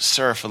needs to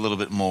surf a little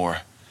bit more.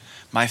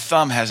 My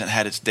thumb hasn't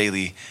had its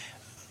daily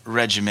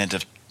regiment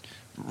of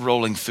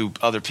rolling through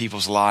other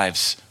people's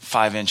lives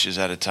 5 inches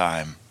at a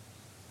time.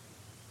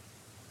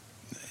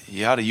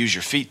 You ought to use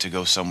your feet to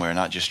go somewhere,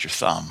 not just your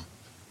thumb.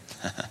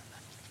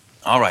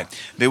 All right.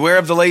 Beware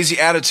of the lazy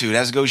attitude.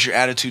 As goes your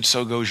attitude,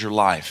 so goes your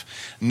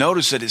life.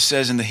 Notice that it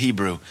says in the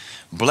Hebrew,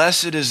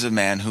 blessed is the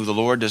man who the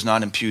Lord does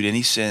not impute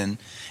any sin,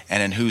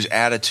 and in whose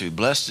attitude,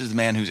 blessed is the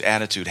man whose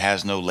attitude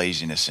has no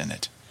laziness in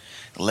it.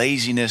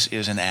 Laziness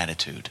is an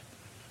attitude.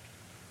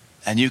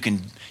 And you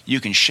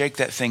can shake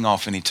that thing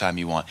off anytime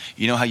you want.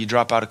 You know how you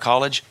drop out of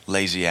college?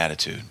 Lazy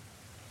attitude.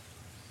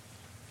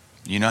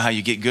 You know how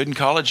you get good in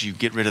college? You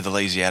get rid of the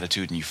lazy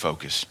attitude and you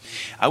focus.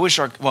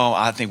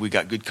 I think we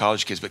got good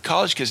college kids, but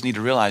college kids need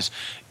to realize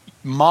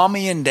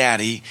mommy and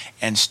daddy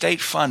and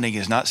state funding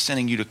is not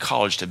sending you to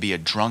college to be a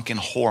drunken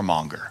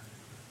whoremonger.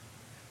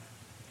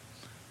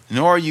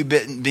 Nor are you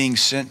being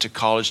sent to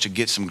college to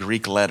get some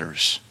Greek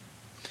letters.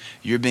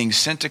 You're being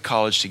sent to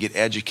college to get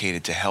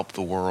educated to help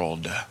the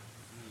world.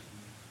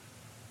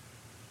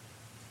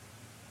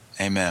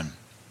 Amen.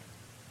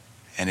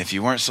 And if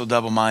you weren't so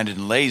double-minded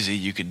and lazy,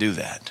 you could do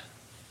that.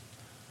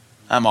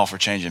 I'm all for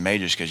changing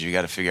majors because you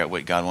got to figure out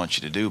what God wants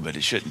you to do, but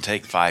it shouldn't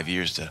take 5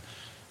 years to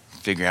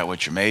figure out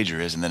what your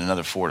major is and then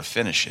another 4 to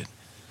finish it.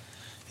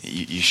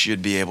 You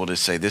should be able to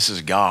say, this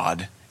is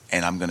God,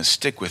 and I'm going to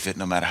stick with it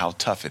no matter how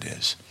tough it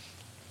is.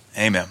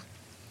 Amen.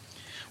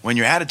 When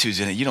your attitude's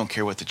in it, you don't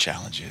care what the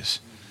challenge is.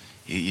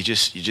 You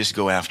just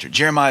go after it.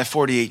 Jeremiah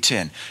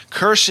 48:10.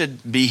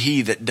 Cursed be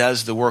he that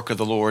does the work of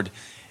the Lord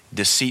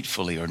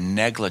deceitfully or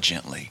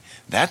negligently.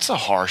 That's a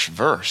harsh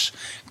verse.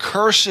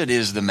 Cursed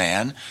is the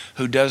man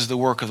who does the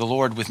work of the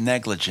Lord with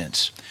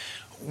negligence.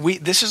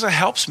 This is a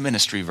helps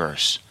ministry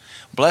verse.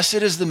 Blessed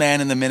is the man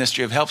in the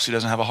ministry of helps who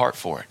doesn't have a heart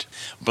for it.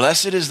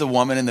 Blessed is the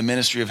woman in the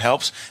ministry of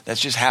helps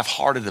that's just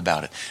half-hearted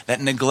about it, that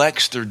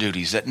neglects their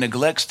duties, that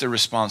neglects their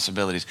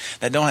responsibilities,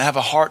 that don't have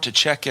a heart to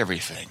check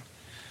everything.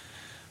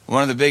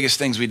 One of the biggest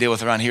things we deal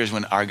with around here is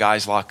when our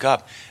guys lock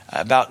up.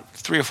 About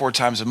 3 or 4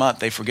 times a month,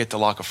 they forget to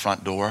lock a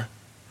front door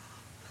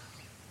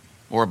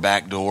or a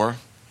back door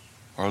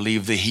or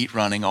leave the heat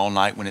running all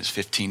night when it's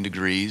 15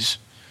 degrees.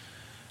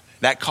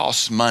 That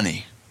costs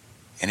money,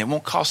 and it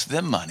won't cost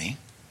them money.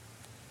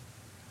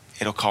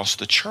 It'll cost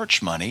the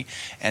church money,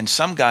 and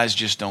some guys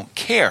just don't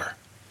care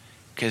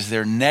because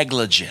they're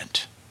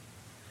negligent.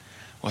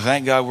 Well,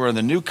 thank God we're in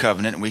the new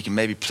covenant and we can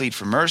maybe plead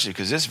for mercy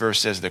because this verse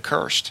says they're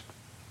cursed.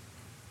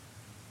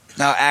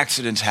 Now,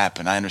 accidents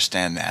happen. I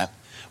understand that.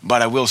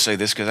 But I will say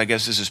this, because I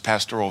guess this is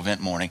pastoral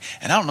event morning,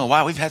 and I don't know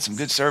why, we've had some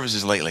good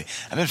services lately.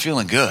 I've been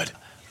feeling good.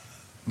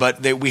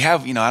 But we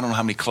have, I don't know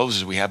how many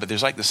closers we have, but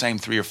there's like the same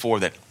 3 or 4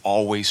 that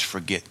always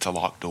forget to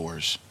lock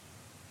doors.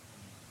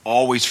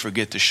 Always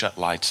forget to shut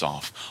lights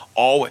off.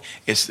 Always,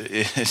 it's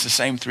the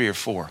same 3 or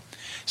 4.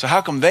 So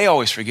how come they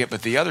always forget,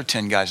 but the other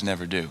 10 guys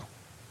never do?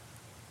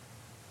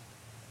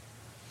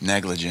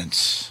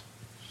 Negligence.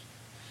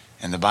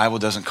 And the Bible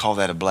doesn't call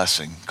that a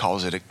blessing,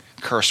 calls it a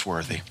curse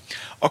worthy.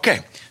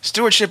 Okay,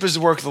 stewardship is the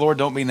work of the Lord.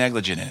 Don't be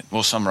negligent in it.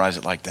 We'll summarize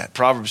it like that.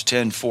 Proverbs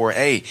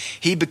 10:4a.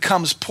 He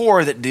becomes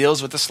poor that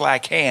deals with a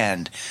slack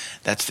hand.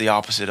 That's the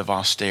opposite of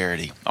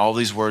austerity. All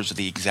these words are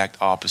the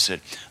exact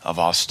opposite of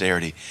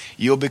austerity.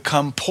 You'll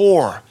become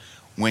poor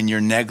when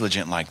you're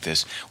negligent like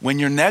this. When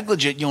you're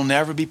negligent, you'll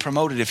never be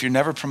promoted. If you're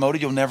never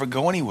promoted, you'll never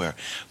go anywhere.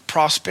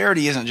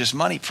 Prosperity isn't just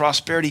money.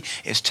 Prosperity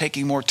is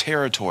taking more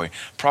territory.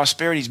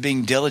 Prosperity is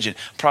being diligent.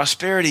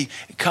 Prosperity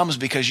comes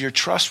because you're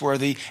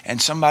trustworthy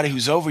and somebody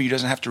who's over you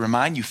doesn't have to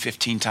remind you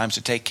 15 times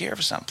to take care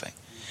of something.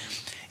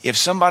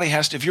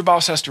 If your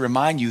boss has to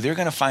remind you, they're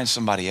going to find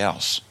somebody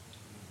else.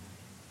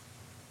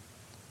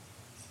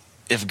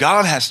 If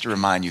God has to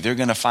remind you, God's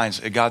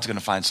going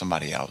to find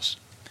somebody else.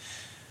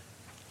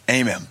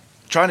 Amen.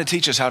 Trying to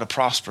teach us how to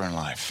prosper in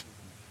life.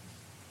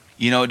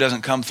 It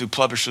doesn't come through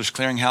Publishers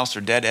Clearinghouse or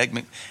Dead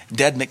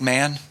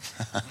McMahon.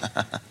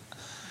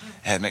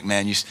 Ed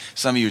McMahon.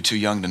 Some of you are too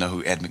young to know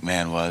who Ed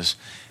McMahon was.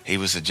 He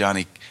was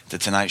the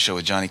Tonight Show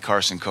with Johnny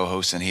Carson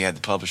co-host, and he had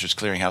the Publishers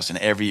Clearinghouse. And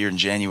every year in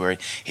January,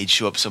 he'd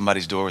show up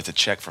somebody's door with a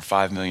check for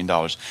 $5 million.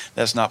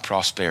 That's not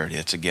prosperity.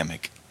 It's a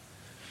gimmick.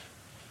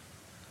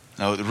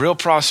 No, the real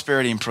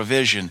prosperity and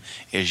provision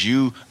is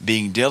you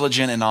being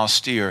diligent and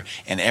austere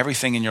and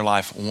everything in your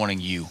life wanting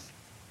you.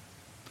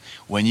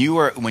 When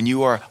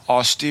you are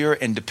austere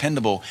and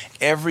dependable,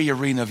 every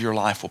arena of your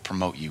life will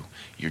promote you.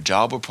 Your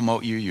job will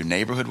promote you. Your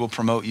neighborhood will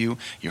promote you.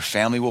 Your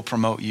family will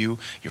promote you.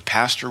 Your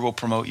pastor will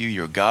promote you.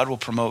 Your God will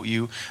promote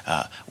you.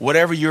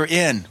 Whatever you're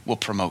in will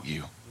promote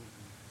you.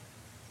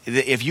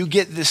 If you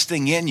get this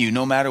thing in you,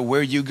 no matter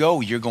where you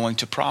go, you're going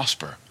to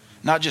prosper.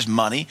 Not just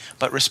money,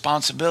 but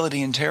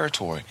responsibility and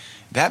territory.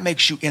 That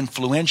makes you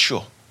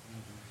influential.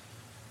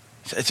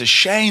 It's a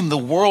shame the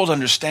world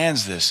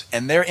understands this,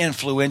 and they're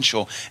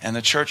influential, and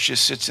the church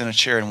just sits in a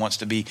chair and wants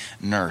to be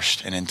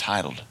nursed and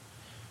entitled.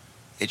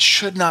 It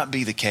should not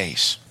be the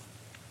case.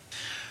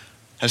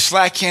 A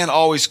slack hand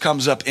always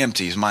comes up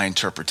empty is my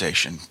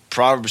interpretation.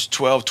 Proverbs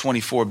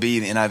 12:24b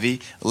in the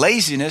NIV,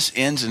 laziness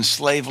ends in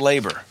slave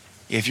labor.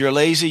 If you're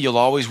lazy, you'll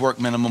always work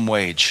minimum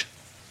wage.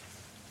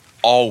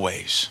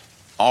 Always.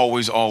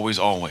 Always, always,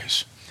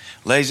 always.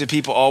 Lazy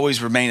people always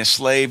remain a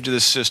slave to the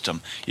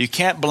system. You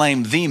can't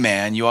blame the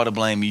man. You ought to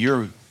blame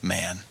your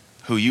man,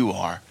 who you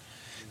are.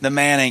 The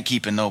man ain't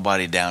keeping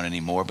nobody down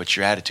anymore, but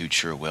your attitude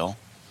sure will.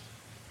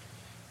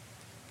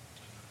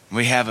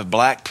 We have a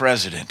black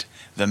president.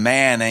 The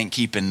man ain't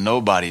keeping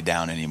nobody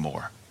down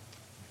anymore.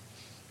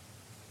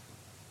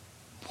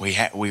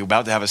 We're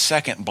about to have a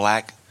second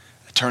black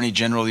attorney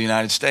general of the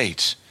United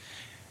States.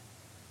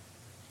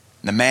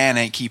 The man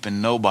ain't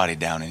keeping nobody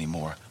down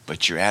anymore,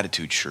 but your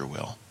attitude sure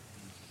will.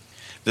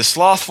 The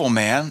slothful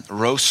man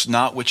roasts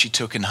not which he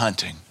took in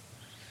hunting.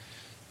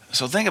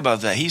 So think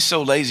about that. He's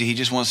so lazy, he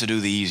just wants to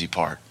do the easy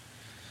part.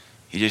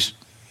 He just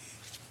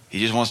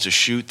wants to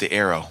shoot the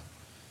arrow,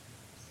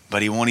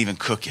 but he won't even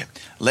cook it.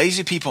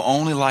 Lazy people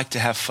only like to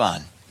have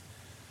fun.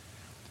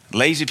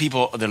 Lazy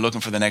people, they're looking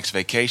for the next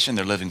vacation.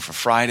 They're living for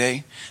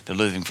Friday. They're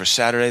living for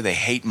Saturday. They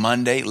hate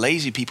Monday.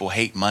 Lazy people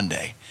hate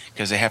Monday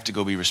because they have to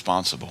go be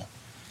responsible.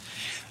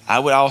 I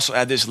would also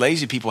add this,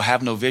 lazy people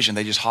have no vision.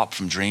 They just hop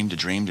from dream to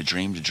dream to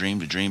dream to dream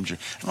to dream. I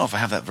don't know if I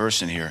have that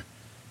verse in here.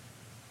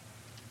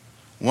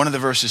 One of the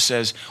verses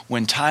says,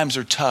 when times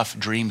are tough,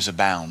 dreams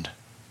abound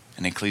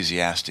in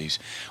Ecclesiastes.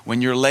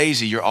 When you're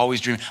lazy, you're always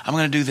dreaming, I'm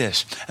going to do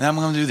this, and I'm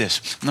going to do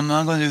this, and I'm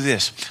not going to do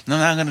this, and I'm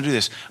not going to do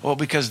this. Well,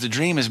 because the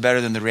dream is better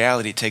than the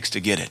reality it takes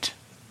to get it.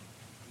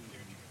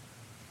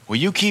 Well,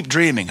 you keep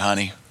dreaming,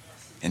 honey.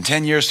 In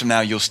 10 years from now,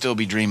 you'll still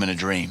be dreaming a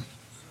dream.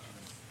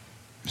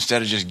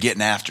 Instead of just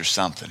getting after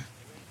something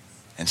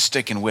and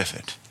sticking with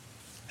it.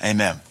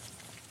 Amen.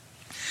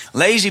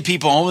 Lazy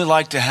people only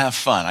like to have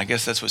fun. I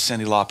guess that's what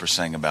Cyndi Lauper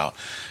sang about.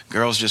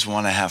 Girls just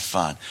want to have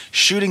fun.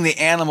 Shooting the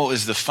animal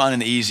is the fun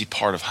and easy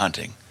part of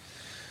hunting.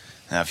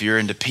 Now, if you're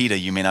into PETA,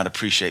 you may not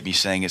appreciate me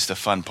saying it's the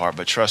fun part,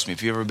 but trust me,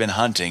 if you've ever been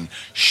hunting,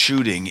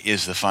 shooting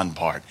is the fun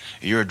part.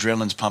 Your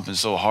adrenaline's pumping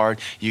so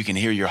hard, you can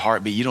hear your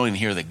heartbeat. You don't even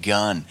hear the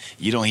gun.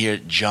 You don't hear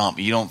it jump.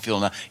 You don't feel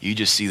nothing. You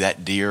just see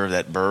that deer or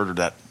that bird or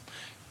that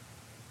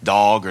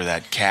dog or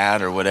that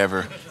cat or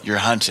whatever you're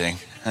hunting.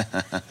 I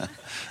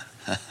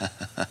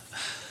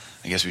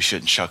guess we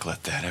shouldn't chuckle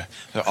at that.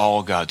 They're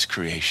all God's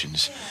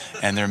creations,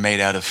 and they're made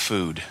out of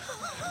food.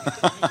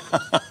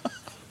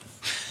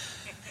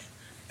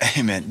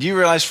 Amen. Do you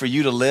realize for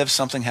you to live,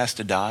 something has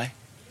to die?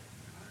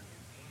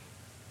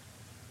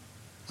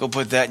 Go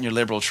put that in your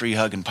liberal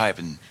tree-hugging pipe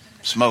and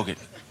smoke it.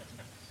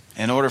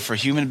 In order for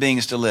human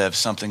beings to live,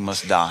 something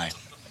must die.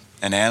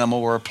 An animal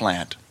or a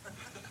plant.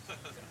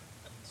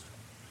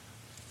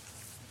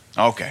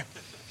 Okay.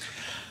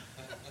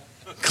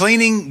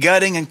 Cleaning,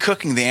 gutting, and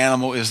cooking the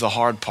animal is the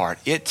hard part.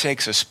 It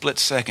takes a split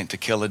second to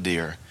kill a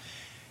deer.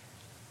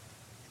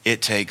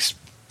 It takes,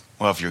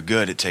 well, if you're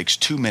good, it takes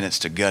 2 minutes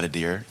to gut a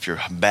deer. If you're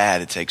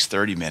bad, it takes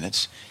 30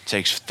 minutes. It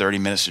takes 30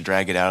 minutes to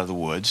drag it out of the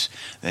woods.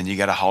 Then you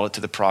got to haul it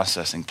to the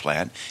processing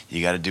plant.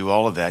 You got to do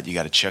all of that. You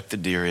got to check the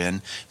deer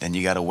in. Then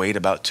you got to wait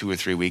about 2 or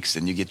 3 weeks.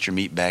 Then you get your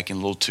meat back in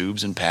little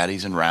tubes and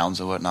patties and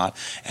rounds and whatnot.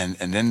 And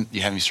then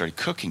you haven't even started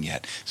cooking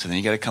yet. So then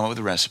you got to come up with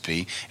a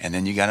recipe. And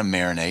then you got to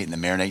marinate. And the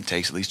marinate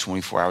takes at least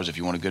 24 hours if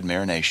you want a good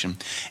marination.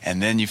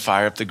 And then you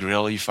fire up the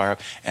grill. You fire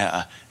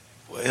up.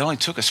 It only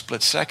took a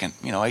split second,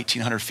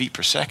 1,800 feet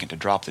per second to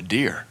drop the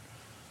deer.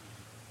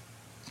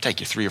 It'll take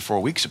you 3 or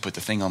 4 weeks to put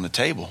the thing on the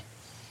table.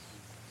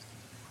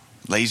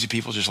 Lazy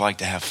people just like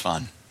to have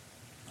fun.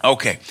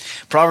 Okay,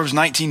 Proverbs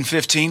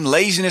 19:15,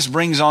 laziness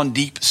brings on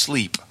deep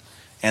sleep,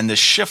 and the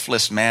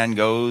shiftless man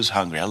goes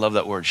hungry. I love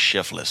that word,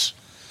 shiftless.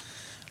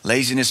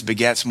 Laziness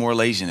begets more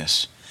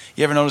laziness.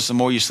 You ever notice the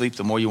more you sleep,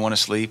 the more you want to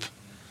sleep?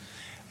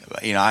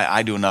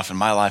 I do enough in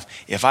my life.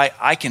 If I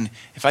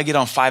get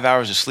on 5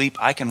 hours of sleep,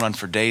 I can run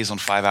for days on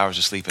 5 hours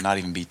of sleep and not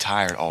even be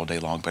tired all day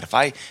long. But if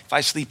I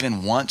sleep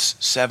in once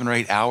 7 or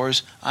 8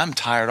 hours, I'm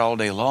tired all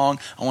day long.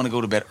 I want to go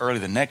to bed early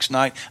the next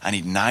night. I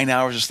need 9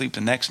 hours of sleep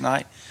the next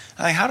night.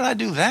 How did I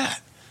do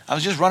that? I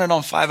was just running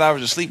on 5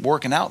 hours of sleep,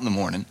 working out in the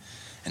morning,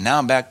 and now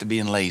I'm back to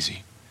being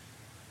lazy.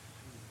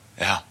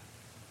 Yeah.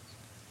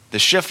 The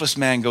shiftless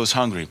man goes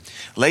hungry.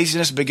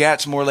 Laziness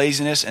begats more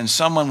laziness, and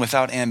someone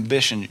without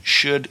ambition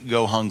should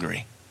go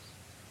hungry.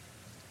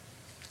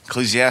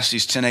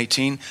 Ecclesiastes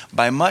 10:18,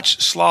 by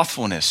much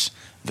slothfulness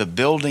the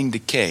building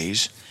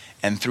decays,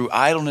 and through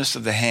idleness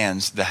of the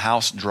hands the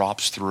house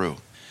drops through.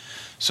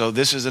 So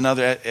this is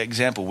another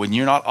example. When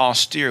you're not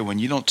austere, when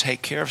you don't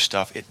take care of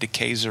stuff, it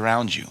decays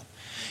around you.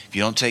 If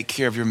you don't take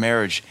care of your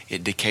marriage,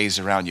 it decays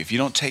around you. If you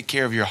don't take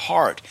care of your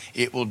heart,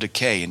 it will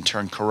decay and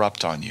turn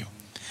corrupt on you.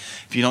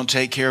 If you don't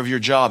take care of your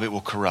job, it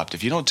will corrupt.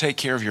 If you don't take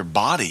care of your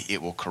body, it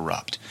will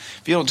corrupt.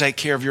 If you don't take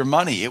care of your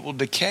money, it will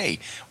decay.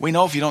 We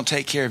know if you don't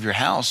take care of your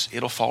house,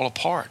 it'll fall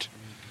apart.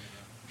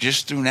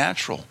 Just through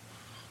natural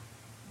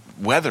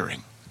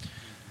weathering.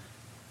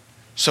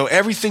 So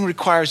everything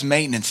requires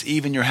maintenance,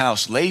 even your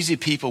house. Lazy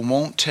people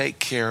won't take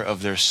care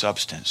of their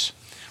substance.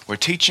 We're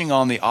teaching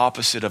on the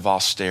opposite of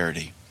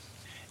austerity.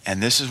 And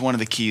this is one of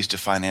the keys to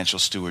financial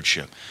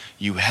stewardship.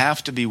 You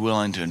have to be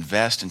willing to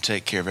invest and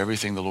take care of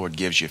everything the Lord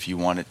gives you if you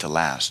want it to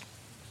last.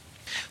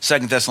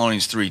 2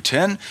 Thessalonians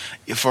 3:10,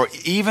 for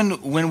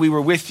even when we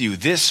were with you,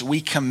 this we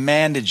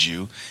commanded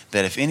you,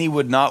 that if any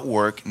would not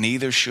work,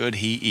 neither should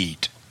he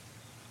eat.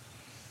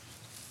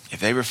 If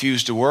they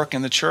refuse to work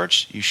in the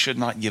church, you should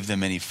not give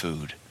them any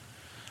food.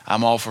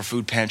 I'm all for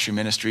food pantry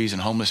ministries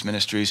and homeless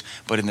ministries,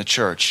 but in the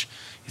church,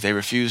 if they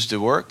refuse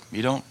to work,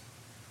 you don't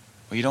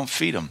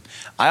feed them.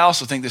 I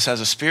also think this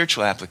has a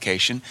spiritual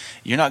application.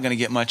 You're not going to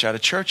get much out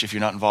of church if you're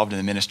not involved in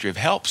the ministry of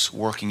helps,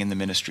 working in the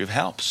ministry of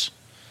helps.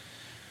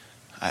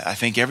 I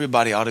think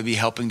everybody ought to be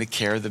helping to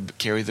carry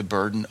the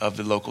burden of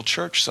the local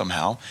church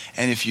somehow.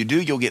 And if you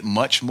do, you'll get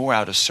much more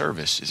out of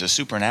service. It's a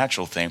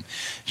supernatural thing.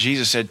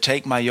 Jesus said,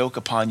 take my yoke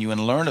upon you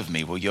and learn of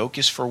me. Well, yoke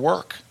is for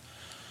work.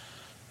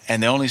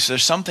 And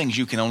there's some things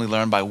you can only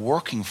learn by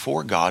working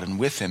for God and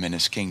with him in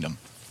his kingdom.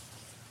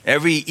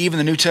 Even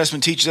the New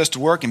Testament teaches us to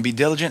work and be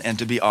diligent and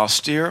to be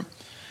austere,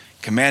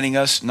 commanding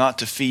us not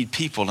to feed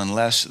people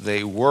unless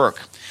they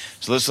work.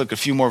 So let's look at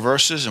a few more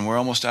verses, and we're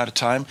almost out of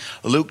time.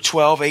 Luke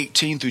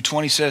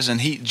 12:18-20 says, and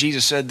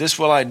Jesus said, this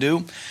will I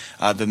do,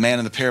 the man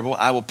in the parable,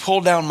 I will pull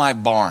down my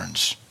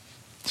barns.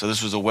 So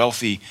this was a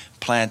wealthy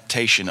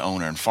plantation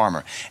owner and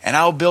farmer. And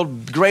I will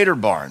build greater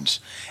barns,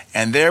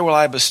 and there will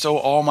I bestow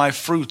all my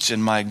fruits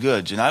and my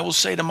goods. And I will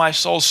say to my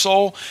soul,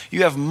 soul,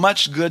 you have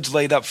much goods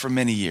laid up for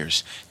many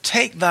years.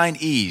 Take thine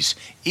ease,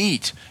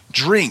 eat,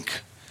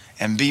 drink,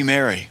 and be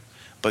merry.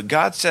 But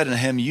God said unto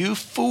him, you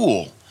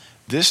fool,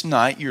 this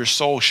night your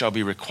soul shall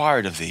be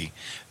required of thee.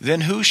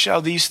 Then who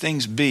shall these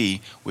things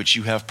be which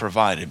you have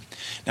provided?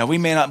 Now we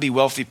may not be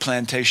wealthy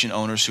plantation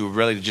owners who are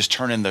ready to just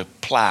turn in the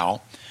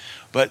plow,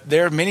 but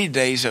there are many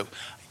days that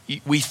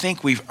we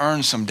think we've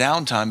earned some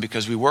downtime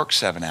because we work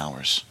 7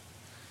 hours.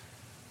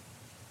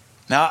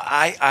 Now,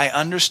 I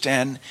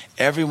understand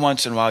every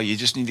once in a while you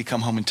just need to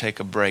come home and take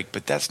a break,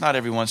 but that's not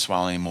every once in a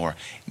while anymore.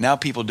 Now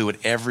people do it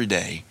every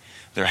day.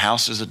 Their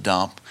house is a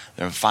dump.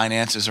 Their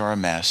finances are a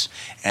mess.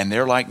 And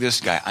they're like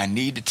this guy. I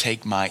need to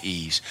take my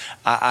ease.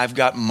 I've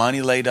got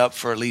money laid up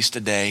for at least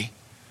a day.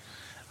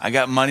 I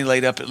got money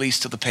laid up at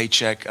least till the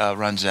paycheck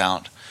runs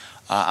out.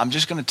 I'm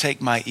just going to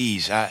take my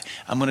ease.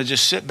 I'm going to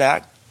just sit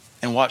back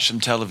and watch some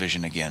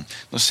television again.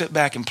 I'm going to sit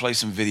back and play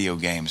some video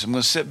games. I'm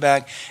going to sit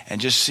back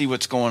and just see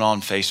what's going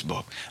on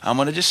Facebook. I'm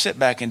going to just sit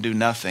back and do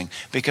nothing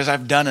because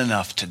I've done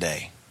enough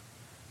today.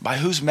 By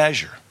whose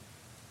measure?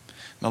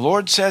 The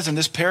Lord says in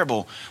this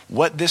parable,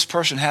 what this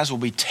person has will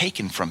be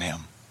taken from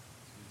him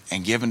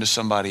and given to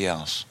somebody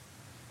else.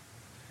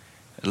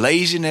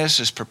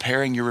 Laziness is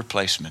preparing your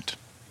replacement.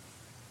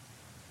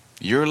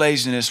 Your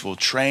laziness will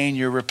train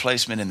your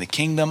replacement in the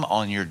kingdom,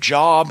 on your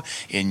job,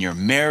 in your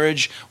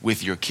marriage,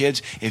 with your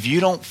kids. If you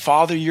don't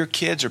father your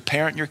kids or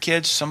parent your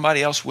kids,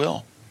 somebody else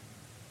will.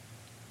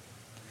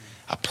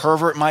 A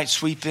pervert might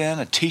sweep in.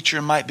 A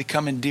teacher might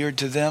become endeared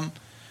to them.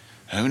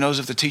 And who knows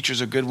if the teacher's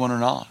a good one or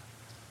not?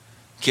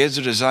 Kids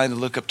are designed to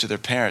look up to their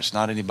parents,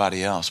 not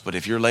anybody else. But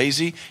if you're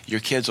lazy, your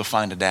kids will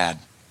find a dad.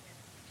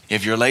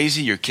 If you're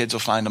lazy, your kids will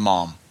find a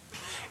mom.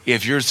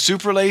 If you're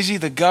super lazy,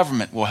 the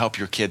government will help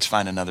your kids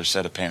find another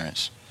set of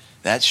parents.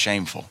 That's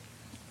shameful.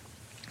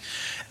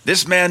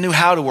 This man knew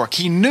how to work.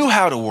 He knew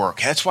how to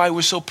work. That's why he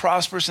was so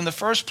prosperous in the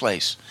first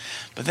place.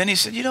 But then he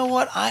said, you know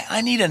what?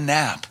 I need a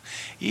nap.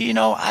 You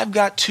know, I've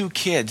got 2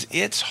 kids.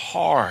 It's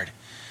hard.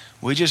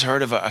 We just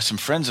heard of some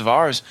friends of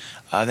ours.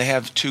 They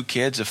have 2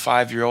 kids, a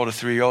 5-year-old, a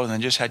 3-year-old, and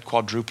they just had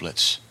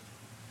quadruplets.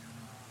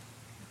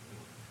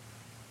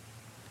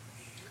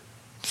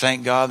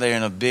 Thank God they're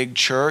in a big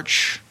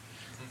church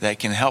that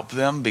can help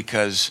them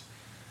because,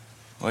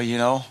 well, you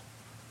know,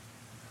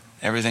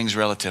 everything's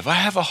relative. I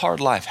have a hard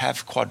life.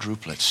 Have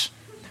quadruplets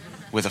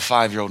with a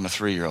 5-year-old and a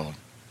 3-year-old.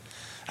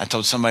 I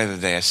told somebody the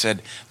other day, I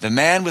said, the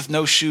man with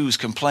no shoes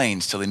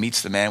complains till he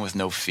meets the man with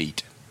no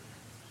feet.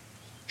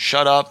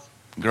 Shut up,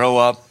 grow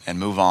up, and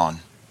move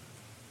on.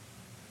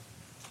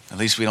 At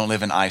least we don't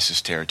live in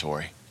ISIS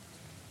territory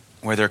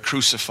where they're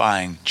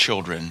crucifying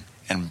children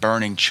and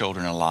burning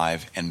children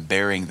alive and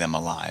burying them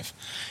alive.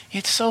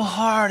 It's so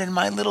hard in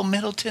my little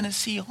Middle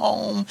Tennessee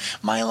home.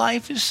 My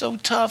life is so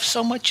tough.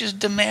 So much is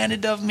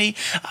demanded of me.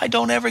 I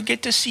don't ever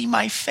get to see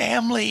my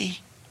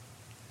family.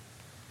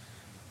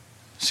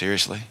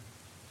 Seriously?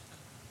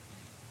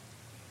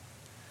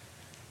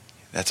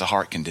 That's a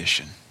heart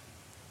condition.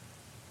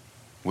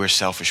 We're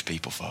selfish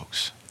people,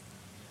 folks.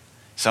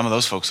 Some of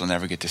those folks will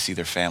never get to see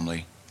their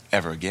family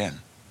ever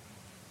again.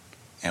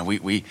 And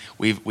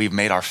we've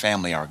made our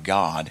family our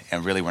God,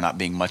 and really we're not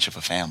being much of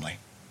a family.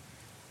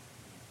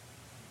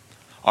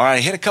 All right, I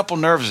hit a couple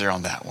nerves there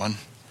on that one.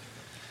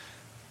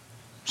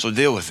 So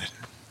deal with it.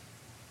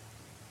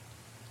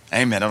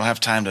 Amen. I don't have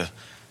time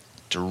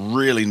to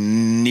really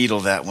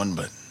needle that one,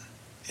 but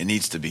it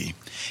needs to be.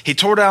 He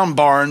tore down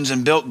barns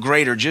and built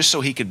greater just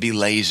so he could be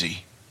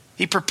lazy.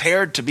 He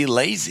prepared to be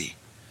lazy.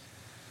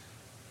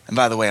 And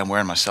by the way, I'm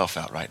wearing myself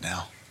out right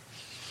now.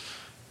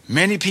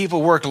 Many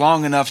people work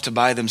long enough to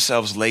buy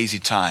themselves lazy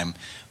time,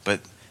 but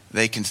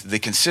the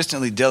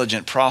consistently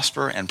diligent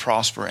prosper and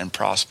prosper and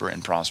prosper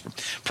and prosper.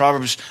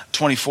 Proverbs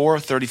 24,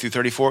 30 through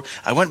 34.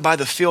 I went by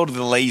the field of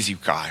the lazy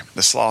guy,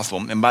 the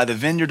slothful, and by the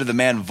vineyard of the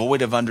man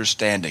void of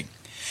understanding.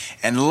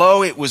 And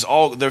lo, it was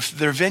all their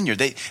vineyard.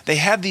 They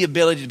had the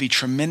ability to be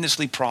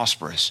tremendously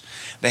prosperous.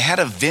 They had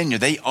a vineyard.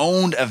 They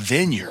owned a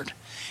vineyard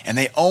and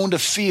they owned a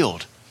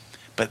field,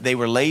 but they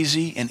were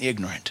lazy and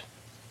ignorant.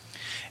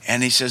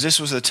 And he says this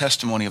was the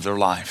testimony of their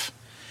life.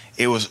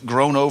 It was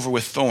grown over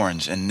with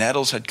thorns, and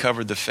nettles had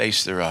covered the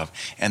face thereof,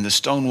 and the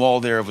stone wall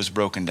thereof was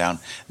broken down.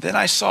 Then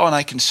I saw and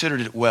I considered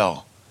it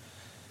well.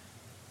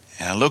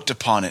 And I looked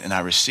upon it and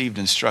I received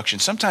instruction.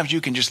 Sometimes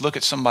you can just look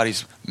at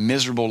somebody's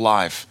miserable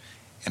life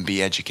and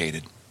be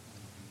educated.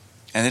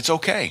 And it's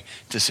okay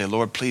to say,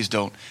 Lord, please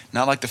don't,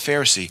 not like the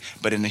Pharisee,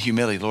 but in the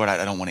humility, Lord,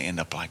 I don't want to end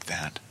up like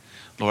that.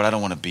 Lord, I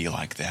don't want to be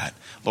like that.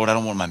 Lord, I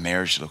don't want my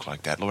marriage to look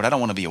like that. Lord, I don't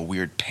want to be a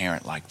weird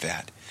parent like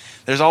that.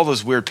 There's all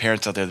those weird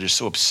parents out there that are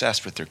so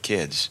obsessed with their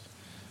kids.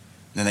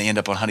 And then they end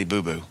up on Honey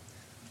Boo Boo.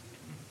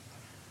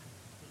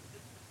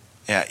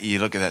 Yeah, you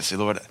look at that and say,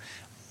 Lord,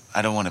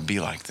 I don't want to be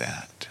like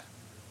that.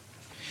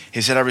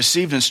 He said, I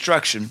received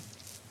instruction,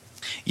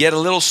 yet a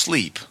little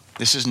sleep.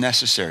 This is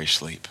necessary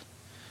sleep.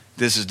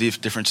 This is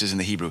differences in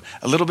the Hebrew.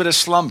 A little bit of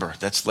slumber,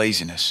 that's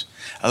laziness.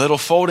 A little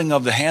folding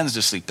of the hands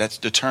to sleep, that's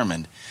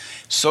determined.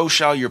 So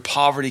shall your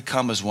poverty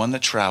come as one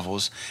that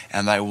travels,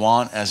 and thy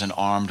want as an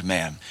armed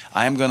man.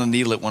 I am going to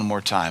needle it one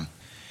more time.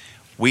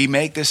 We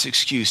make this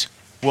excuse,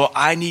 well,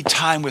 I need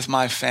time with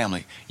my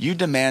family. You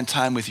demand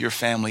time with your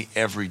family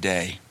every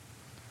day.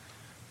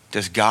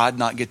 Does God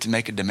not get to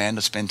make a demand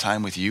to spend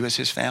time with you as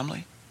his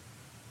family?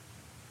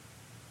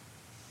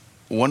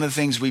 One of the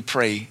things we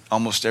pray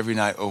almost every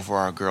night over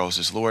our girls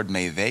is, Lord,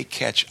 may they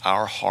catch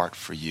our heart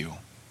for you.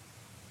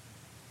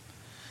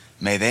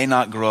 May they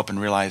not grow up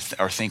and realize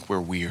or think we're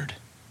weird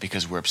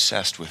because we're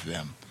obsessed with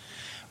them.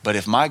 But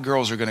if my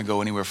girls are going to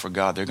go anywhere for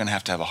God, they're going to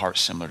have a heart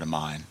similar to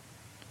mine.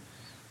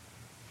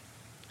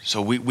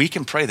 So we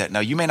can pray that. Now,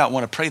 you may not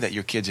want to pray that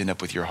your kids end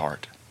up with your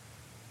heart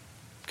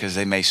because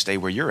they may stay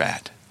where you're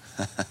at.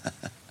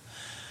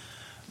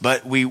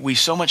 But we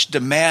so much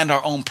demand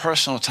our own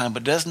personal time,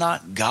 but does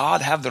not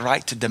God have the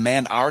right to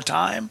demand our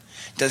time?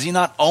 Does he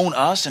not own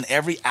us in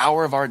every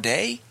hour of our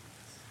day?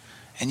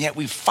 And yet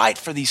we fight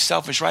for these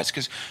selfish rights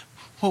because,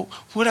 well,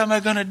 what am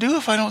I going to do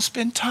if I don't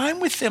spend time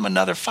with them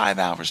another 5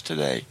 hours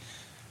today?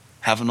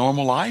 Have a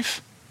normal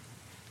life?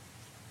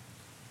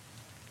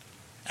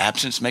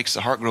 Absence makes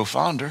the heart grow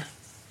fonder.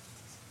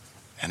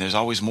 And there's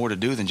always more to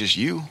do than just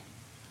you.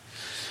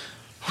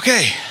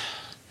 Okay.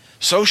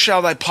 So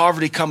shall thy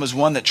poverty come as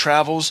one that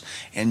travels,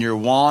 and your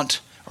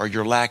want or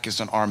your lack is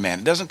an armed man.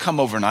 It doesn't come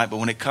overnight, but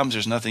when it comes,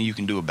 there's nothing you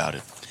can do about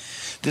it.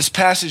 This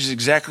passage is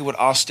exactly what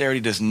austerity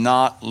does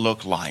not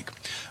look like.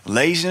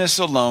 Laziness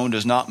alone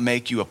does not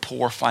make you a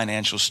poor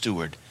financial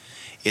steward.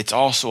 It's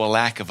also a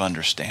lack of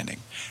understanding.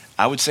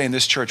 I would say in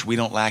this church, we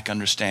don't lack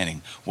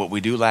understanding. What we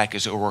do lack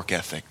is a work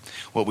ethic.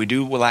 What we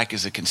do lack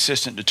is a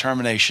consistent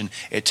determination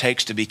it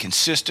takes to be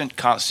consistent,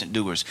 constant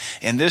doers.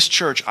 In this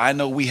church, I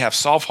know we have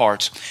soft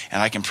hearts,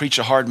 and I can preach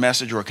a hard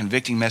message or a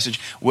convicting message.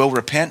 We'll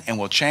repent and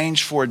we'll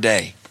change for a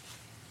day.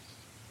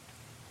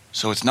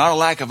 So it's not a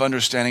lack of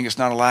understanding. It's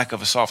not a lack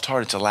of a soft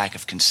heart. It's a lack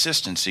of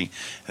consistency.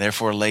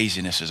 Therefore,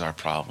 laziness is our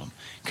problem.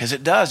 Because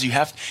it does.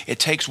 It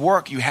takes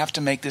work. You have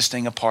to make this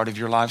thing a part of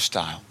your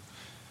lifestyle.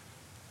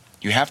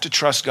 You have to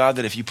trust God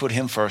that if you put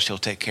him first, he'll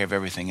take care of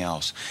everything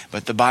else.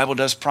 But the Bible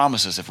does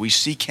promise us if we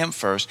seek him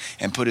first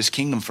and put his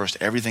kingdom first,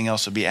 everything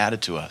else will be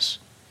added to us.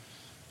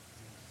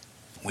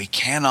 We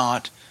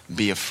cannot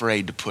be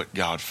afraid to put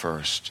God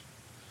first.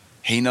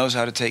 He knows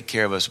how to take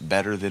care of us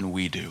better than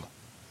we do.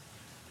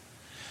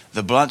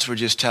 The Blunts were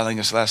just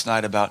telling us last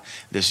night about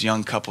this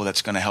young couple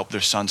that's going to help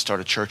their son start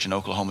a church in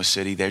Oklahoma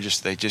City. They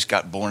just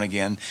got born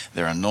again.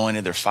 They're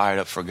anointed. They're fired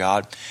up for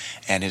God.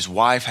 And his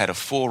wife had a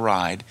full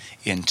ride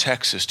in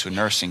Texas to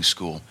nursing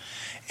school.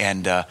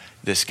 And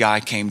this guy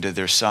came to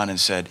their son and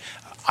said,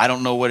 I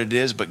don't know what it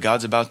is, but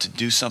God's about to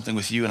do something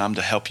with you, and I'm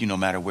to help you no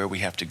matter where we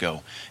have to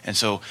go. And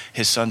so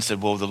his son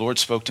said, well, the Lord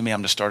spoke to me.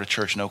 I'm to start a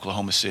church in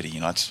Oklahoma City.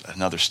 It's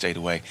another state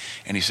away.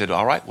 And he said,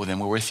 all right, well, then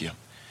we're with you.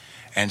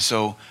 And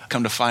so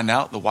come to find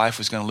out, the wife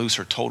was going to lose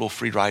her total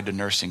free ride to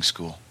nursing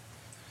school.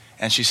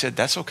 And she said,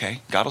 that's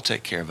okay. God will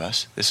take care of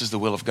us. This is the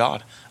will of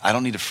God. I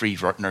don't need a free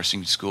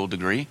nursing school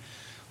degree.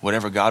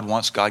 Whatever God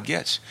wants, God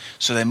gets.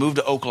 So they moved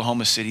to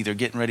Oklahoma City. They're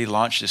getting ready to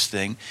launch this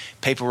thing.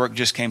 Paperwork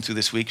just came through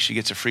this week. She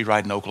gets a free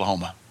ride in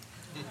Oklahoma.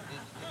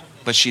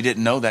 But she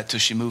didn't know that till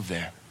she moved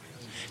there.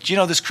 Do you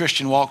know this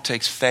Christian walk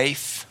takes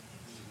faith?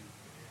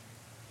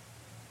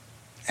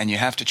 And you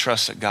have to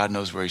trust that God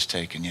knows where he's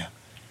taking you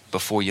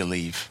before you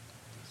leave.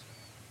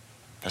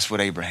 That's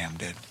what Abraham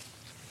did.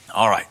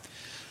 All right.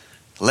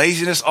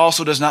 Laziness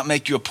also does not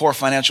make you a poor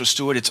financial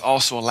steward. It's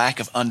also a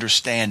lack of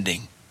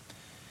understanding.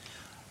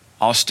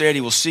 Austerity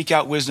will seek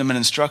out wisdom and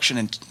instruction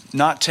and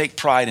not take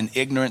pride in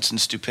ignorance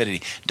and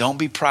stupidity. Don't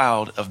be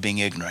proud of being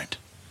ignorant.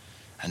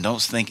 And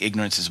don't think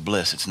ignorance is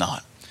bliss. It's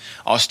not.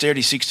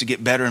 Austerity seeks to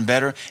get better and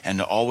better and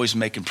to always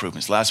make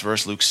improvements. Last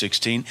verse, Luke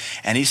 16.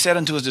 And he said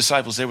unto his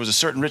disciples, there was a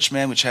certain rich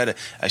man which had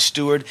a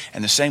steward,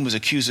 and the same was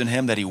accusing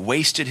him that he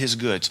wasted his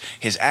goods.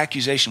 His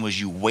accusation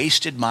was, you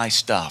wasted my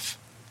stuff.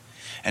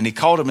 And he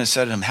called him and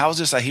said to him, how is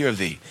this I hear of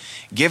thee?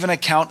 Give an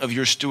account of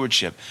your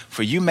stewardship,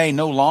 for you may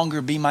no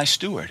longer be my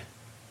steward.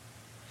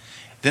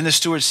 Then the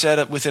steward said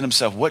up within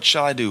himself, what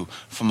shall I do?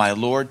 For my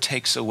Lord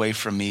takes away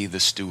from me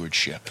the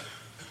stewardship.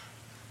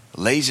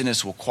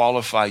 Laziness will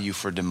qualify you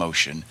for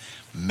demotion.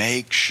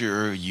 Make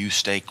sure you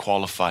stay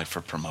qualified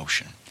for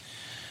promotion.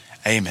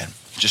 Amen.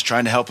 Just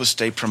trying to help us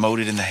stay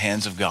promoted in the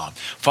hands of God.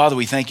 Father,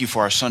 we thank you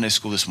for our Sunday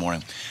school this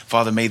morning.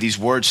 Father, may these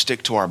words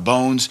stick to our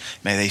bones.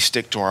 May they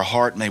stick to our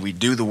heart. May we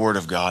do the word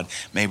of God.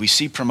 May we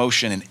see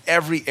promotion in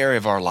every area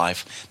of our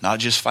life, not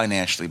just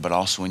financially, but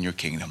also in your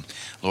kingdom.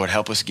 Lord,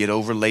 help us get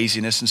over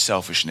laziness and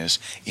selfishness.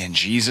 In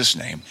Jesus'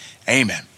 name, amen.